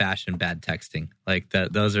bad fashion, bad texting. Like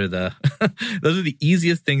those are the those are the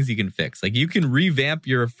easiest things you can fix. Like you can revamp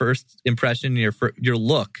your first impression, your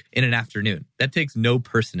look in an afternoon. That takes no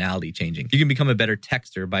personality changing. You can become a better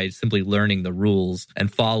texter by simply learning the rules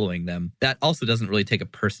and following them. That also doesn't really take a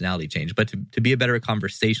personality change, but to be a better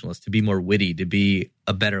conversationalist, to be more witty, to be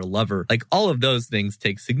a better lover, like all of those things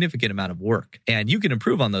take significant amount of work. And you can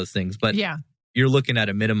improve on those things, but you're looking at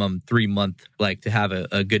a minimum 3-month, like to have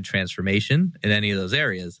a good transformation in any of those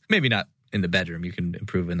areas. Maybe not in the bedroom. You can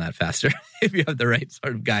improve in that faster if you have the right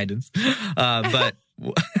sort of guidance. But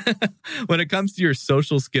when it comes to your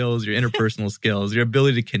social skills, your interpersonal skills, your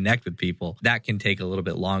ability to connect with people, that can take a little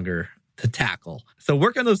bit longer to tackle. So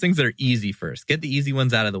work on those things that are easy first. Get the easy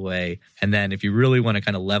ones out of the way. And then if you really want to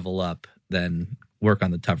kind of level up, then work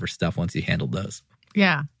on the tougher stuff once you handle those.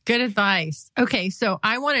 Yeah, good advice. Okay, so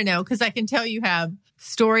I want to know, because I can tell you have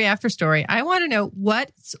story after story. I want to know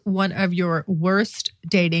what's one of your worst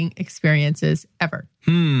dating experiences ever?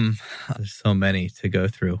 There's so many to go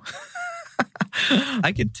through.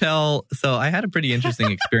 I could tell. So I had a pretty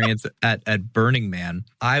interesting experience at Burning Man.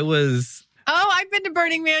 I've been to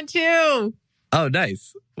Burning Man too. Oh,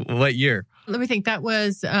 nice. What year? Let me think. That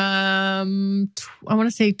was, I want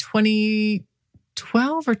to say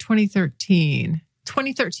 2012 or 2013.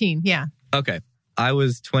 2013, yeah. Okay. I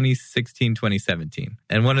was 2016, 2017.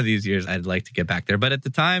 And one of these years, I'd like to get back there. But at the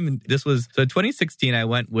time, 2016, I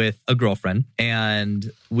went with a girlfriend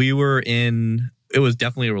and it was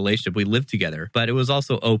definitely a relationship. We lived together, but it was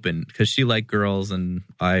also open because she liked girls and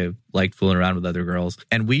I liked fooling around with other girls.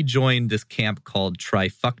 And we joined this camp called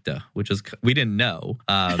Trifecta, which we didn't know,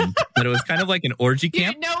 but it was kind of like an orgy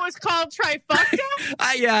camp. You didn't know it was called Trifecta?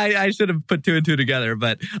 I should have put 2 and 2 together,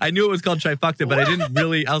 but I knew it was called Trifecta, but I didn't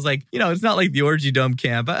really, I was like, it's not like the orgy dome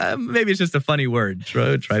camp. Maybe it's just a funny word.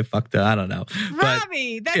 Trifecta, I don't know.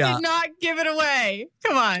 Robbie, that did not give it away.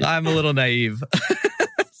 Come on. I'm a little naive.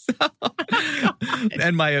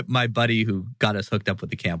 And my buddy who got us hooked up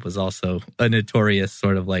with the camp was also a notorious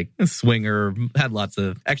sort of like swinger, had lots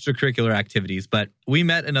of extracurricular activities. But we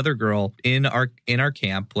met another girl in our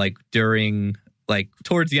camp, like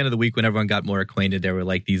towards the end of the week when everyone got more acquainted. There were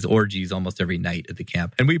like these orgies almost every night at the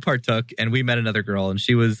camp. And we partook and we met another girl and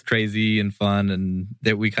she was crazy and fun. And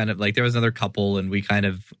that we kind of like, there was another couple and we kind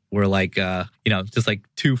of were like, just like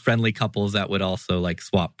 2 friendly couples that would also like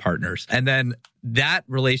swap partners. And then the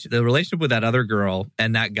relationship with that other girl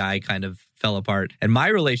and that guy kind of fell apart. And my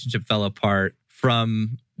relationship fell apart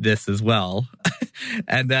from this as well.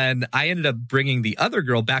 And then I ended up bringing the other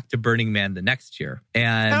girl back to Burning Man the next year.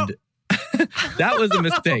 And that was a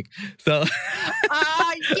mistake. So,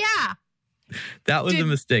 yeah, that was a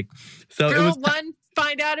mistake. So girl one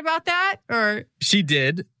find out about that, or she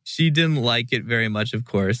did. She didn't like it very much. Of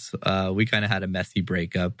course, we kind of had a messy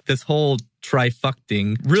breakup. This whole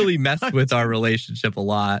trifecting really messed with our relationship a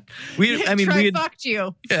lot. We trifected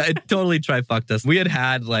you. Yeah, it totally trifected us. We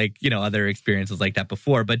had like other experiences like that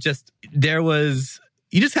before, but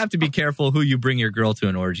you just have to be careful who you bring your girl to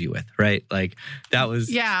an orgy with, right? Like that was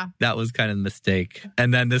kind of the mistake.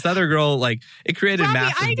 And then this other girl, like it created Robbie,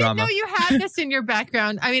 massive I didn't drama. know you had this in your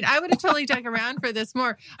background. I mean, I would have totally dug around for this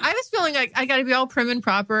more. I was feeling like I got to be all prim and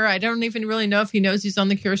proper. I don't even really know if he knows he's on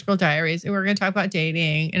the Curious Girl Diaries, and we're going to talk about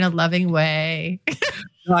dating in a loving way.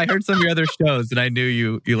 No, I heard some of your other shows, and I knew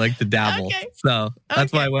you like to dabble. Okay. So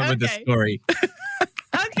that's why I went with this story.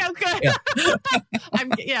 Okay, good.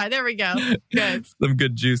 Yeah. There we go. Good. Some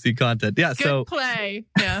good juicy content. Yeah. Good play.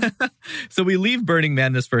 Yeah. So we leave Burning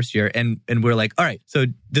Man this first year and we're like, all right, so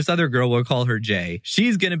this other girl, we'll call her Jay.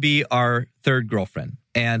 She's going to be our 3rd girlfriend.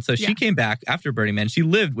 And so she came back after Burning Man. She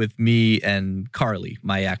lived with me and Carly,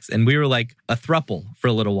 my ex, and we were like a throuple for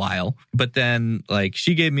a little while. But then like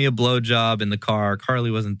she gave me a blowjob in the car.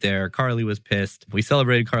 Carly wasn't there. Carly was pissed. We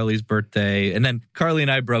celebrated Carly's birthday. And then Carly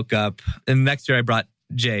and I broke up. And next year I brought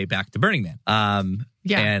Jay back to Burning Man.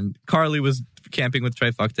 And Carly was camping with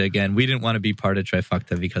Trifecta again. We didn't want to be part of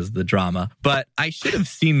Trifecta because of the drama, but I should have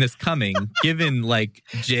seen this coming given like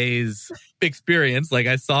Jay's experience. Like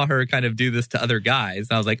I saw her kind of do this to other guys.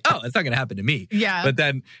 And I was like, oh, it's not going to happen to me. Yeah. But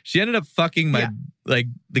then she ended up fucking like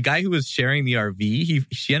the guy who was sharing the RV.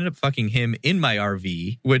 She ended up fucking him in my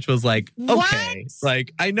RV, which was like, okay,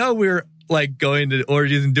 like I know we're like going to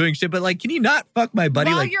orgies and doing shit, but like, can you not fuck my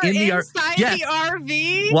buddy while like you're in the inside the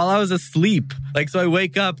RV while I was asleep? Like, so I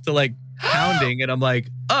wake up to like pounding, and I'm like,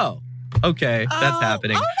 oh, okay, that's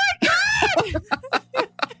happening. Oh my god!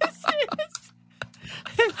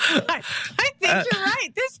 I think you're right.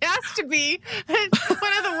 This has to be one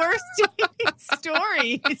of the worst dating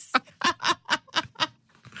stories.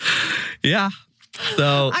 Yeah.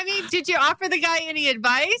 So I mean, did you offer the guy any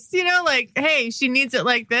advice? You know, like, hey, she needs it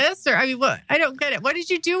like this, or I mean, what? I don't get it. What did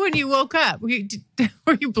you do when you woke up? Were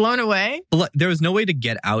you blown away? there was no way to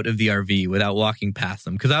get out of the RV without walking past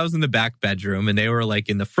them because I was in the back bedroom and they were like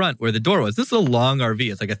in the front where the door was. This is a long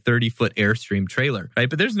RV. It's like a 30-foot Airstream trailer, right?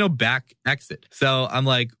 But there's no back exit. So I'm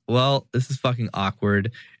like, well, this is fucking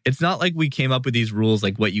awkward. It's not like we came up with these rules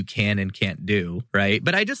like what you can and can't do, right?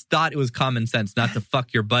 But I just thought it was common sense not to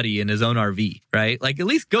fuck your buddy in his own RV, right? Like at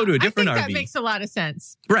least go to a different RV. That makes a lot of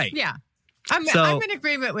sense. Right. Yeah. I'm in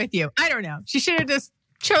agreement with you. I don't know. She should have just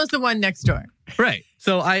chose the one next door. Right.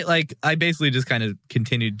 So I basically just kind of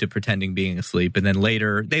continued to pretending being asleep. And then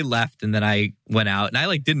later they left and then I went out and I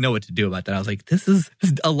like didn't know what to do about that. I was like,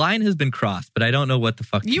 a line has been crossed, but I don't know what the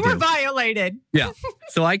fuck to do. You were violated. Yeah.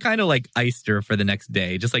 So I kind of like iced her for the next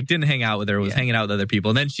day. Just like didn't hang out with her. Was hanging out with other people.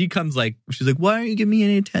 And then she comes like, she's like, why aren't you giving me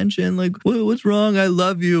any attention? Like, what's wrong? I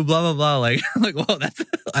love you. Blah, blah, blah. Like, well,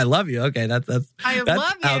 I love you. Okay. That's I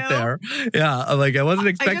love you. Out there. Yeah. I'm like, I wasn't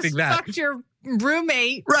expecting that. Fucked your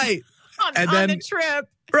roommate. Right. On the trip.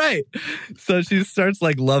 Right. So she starts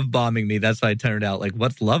like love bombing me. That's why I turned out like,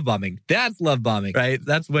 what's love bombing? That's love bombing, right?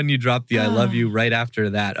 That's when you drop the I love you right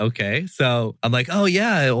after that. Okay. So I'm like, oh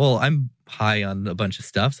yeah, well, I'm high on a bunch of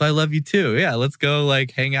stuff. So I love you too. Yeah. Let's go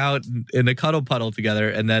like hang out in a cuddle puddle together.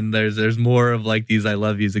 And then there's more of like these I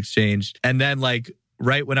love yous exchanged. And then like,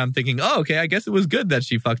 right when I'm thinking, oh, okay, I guess it was good that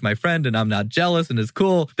she fucked my friend and I'm not jealous and it's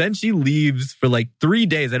cool. Then she leaves for like 3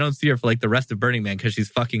 days. I don't see her for like the rest of Burning Man because she's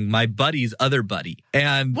fucking my buddy's other buddy.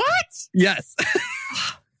 And what? Yes.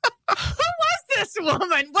 Who was this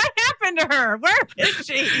woman? What happened to her? Where is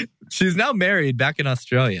she? She's now married back in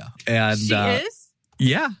Australia. And she is?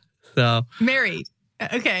 Yeah. So married.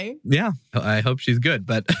 Okay. Yeah. I hope she's good.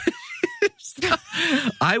 But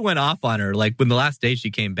I went off on her like when the last day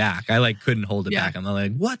she came back. I like couldn't hold it back. I'm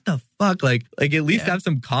like, what the fuck? Like at least have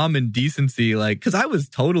some common decency. Like, because I was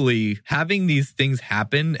totally having these things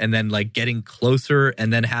happen and then like getting closer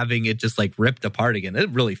and then having it just like ripped apart again. It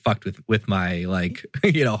really fucked with my like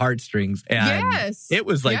heartstrings. And it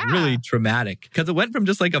was like really traumatic because it went from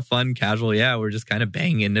just like a fun casual, we're just kind of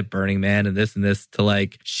banging at Burning Man and this to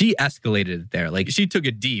like she escalated it there. Like she took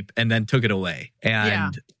it deep and then took it away.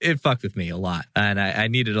 And it fucked with me a lot. And I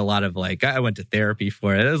needed a lot of like, I went to therapy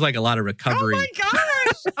for it. It was like a lot of recovery. Oh my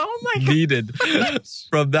gosh. Oh my gosh. Needed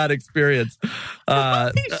from that experience.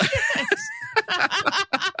 Holy shit.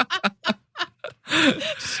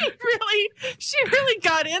 She really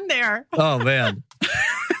got in there. Oh man.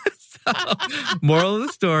 So, moral of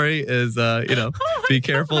the story is, be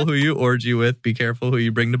careful who you orgy with. Be careful who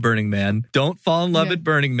you bring to Burning Man. Don't fall in love at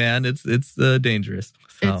Burning Man. It's dangerous.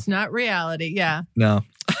 So. It's not reality. Yeah. No.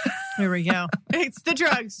 Here we go. It's the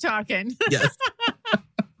drugs talking. Yes.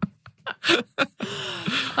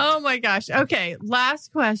 Oh my gosh. Okay.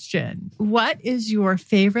 Last question. What is your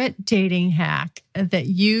favorite dating hack that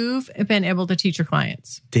you've been able to teach your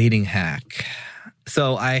clients? Dating hack.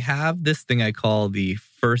 So I have this thing I call the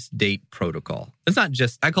first date protocol. It's not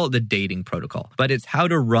just, I call it the dating protocol, but it's how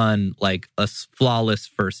to run like a flawless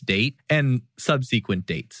first date and subsequent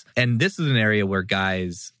dates. And this is an area where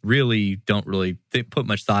guys really don't put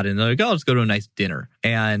much thought in. They're like, oh, let's go to a nice dinner.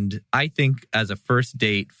 And I think as a first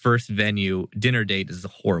date, first venue, dinner date is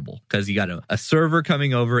horrible because you got a server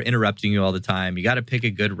coming over, interrupting you all the time. You got to pick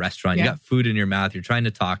a good restaurant. You got food in your mouth. You're trying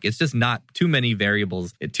to talk. It's just not too many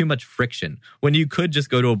variables, too much friction. When you could just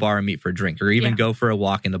go to a bar and meet for a drink or even go for a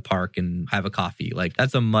walk in the park and have a coffee. Like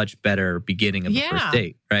that's a much better beginning of the first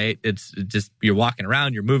date, right? It's just, you're walking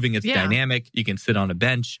around, you're moving, it's dynamic. You can sit on a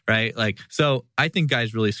bench, right? Like, so I think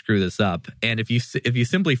guys really screw this up. And if you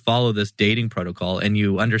simply follow this dating protocol and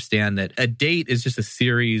you understand that a date is just a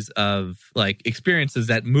series of like experiences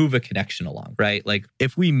that move a connection along, right? Like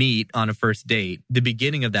if we meet on a first date, the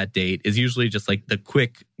beginning of that date is usually just like the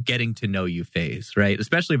quick getting to know you phase, right?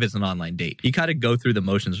 Especially if it's an online date. You got to go through the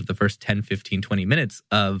motions for the first 10, 15, 20 minutes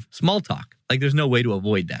of small talk. Like there's no way to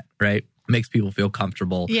avoid that, right? makes people feel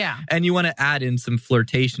comfortable. Yeah. And you want to add in some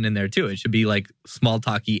flirtation in there too. It should be like small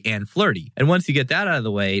talky and flirty. And once you get that out of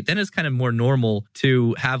the way, then it's kind of more normal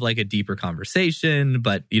to have like a deeper conversation,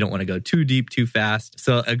 but you don't want to go too deep too fast.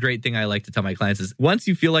 So a great thing I like to tell my clients is once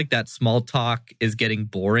you feel like that small talk is getting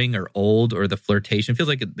boring or old, or the flirtation feels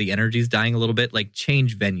like the energy's dying a little bit, like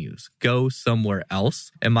change venues, go somewhere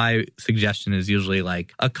else. And my suggestion is usually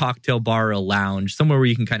like a cocktail bar or a lounge, somewhere where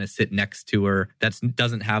you can kind of sit next to her that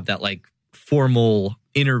doesn't have that like formal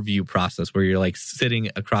interview process where you're like sitting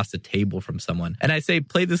across the table from someone. And I say,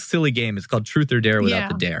 play this silly game. It's called Truth or Dare without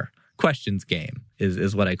the dare. Questions game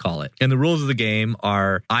is what I call it. And the rules of the game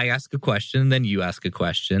are I ask a question, then you ask a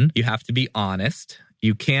question. You have to be honest.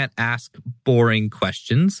 You can't ask boring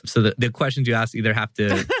questions. So the questions you ask either have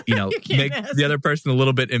to, make the other person a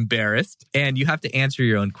little bit embarrassed, and you have to answer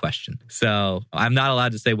your own question. So I'm not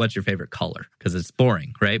allowed to say, what's your favorite color? Because it's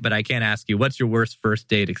boring, right? But I can ask you, what's your worst first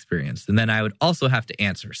date experience? And then I would also have to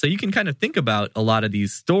answer. So you can kind of think about a lot of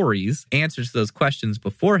these stories, answers to those questions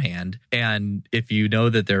beforehand. And if you know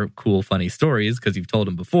that they're cool, funny stories, because you've told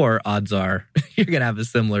them before, odds are you're going to have a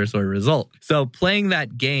similar sort of result. So playing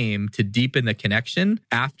that game to deepen the connection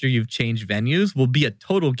after you've changed venues will be a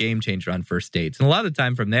total game changer on first dates. And a lot of the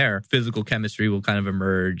time from there, physical chemistry will kind of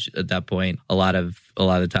emerge at that point. A lot of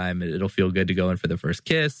the time, it'll feel good to go in for the first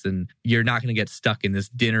kiss, and you're not going to get stuck in this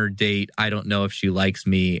dinner date. I don't know if she likes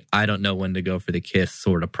me. I don't know when to go for the kiss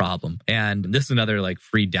sort of problem. And this is another like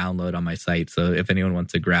free download on my site. So if anyone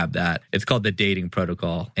wants to grab that, it's called the Dating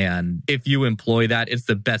Protocol. And if you employ that, it's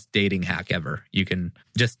the best dating hack ever. You can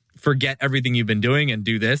just forget everything you've been doing and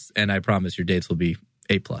do this, and I promise your dates will be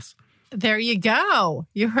A+. There you go.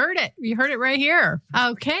 You heard it. You heard it right here.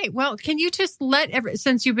 Okay. Well, can you just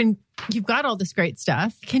since you've got all this great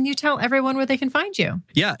stuff, can you tell everyone where they can find you?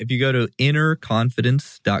 Yeah. If you go to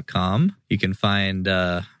innerconfidence.com, you can find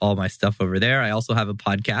all my stuff over there. I also have a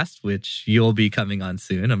podcast, which you'll be coming on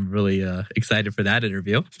soon. I'm really excited for that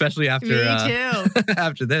interview, especially after, Me too.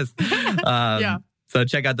 after this. Yeah. So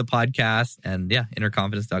check out the podcast, and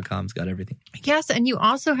innerconfidence.com's got everything. Yes. And you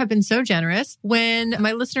also have been so generous when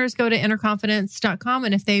my listeners go to innerconfidence.com,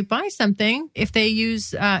 and if they buy something, if they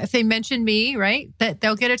mention me, right, that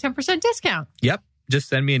they'll get a 10% discount. Yep. Just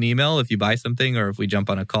send me an email if you buy something, or if we jump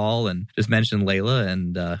on a call, and just mention Layla,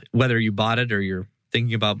 and whether you bought it or you're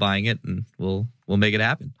thinking about buying it, and we'll make it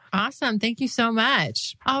happen. Awesome. Thank you so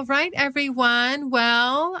much. All right, everyone.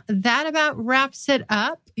 Well, that about wraps it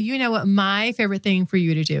up. You know what my favorite thing for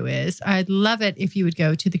you to do is. I'd love it if you would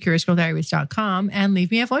go to thecuriousgirldiaries.com and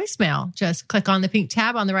leave me a voicemail. Just click on the pink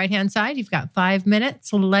tab on the right-hand side. You've got 5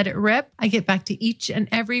 minutes. Let it rip. I get back to each and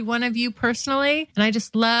every one of you personally. And I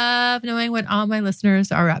just love knowing what all my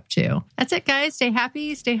listeners are up to. That's it, guys. Stay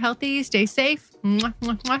happy, stay healthy, stay safe. Mwah,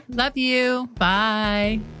 mwah, mwah. Love you.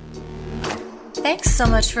 Bye. Thanks so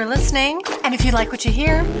much for listening. And if you like what you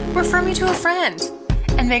hear, refer me to a friend.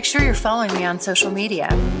 And make sure you're following me on social media.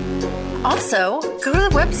 Also, go to the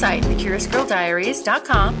website,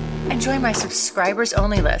 thecuriousgirldiaries.com, and join my subscribers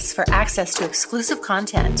only list for access to exclusive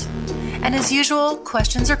content. And as usual,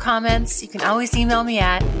 questions or comments, you can always email me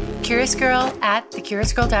at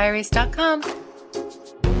curiousgirl@thecuriousgirldiaries.com.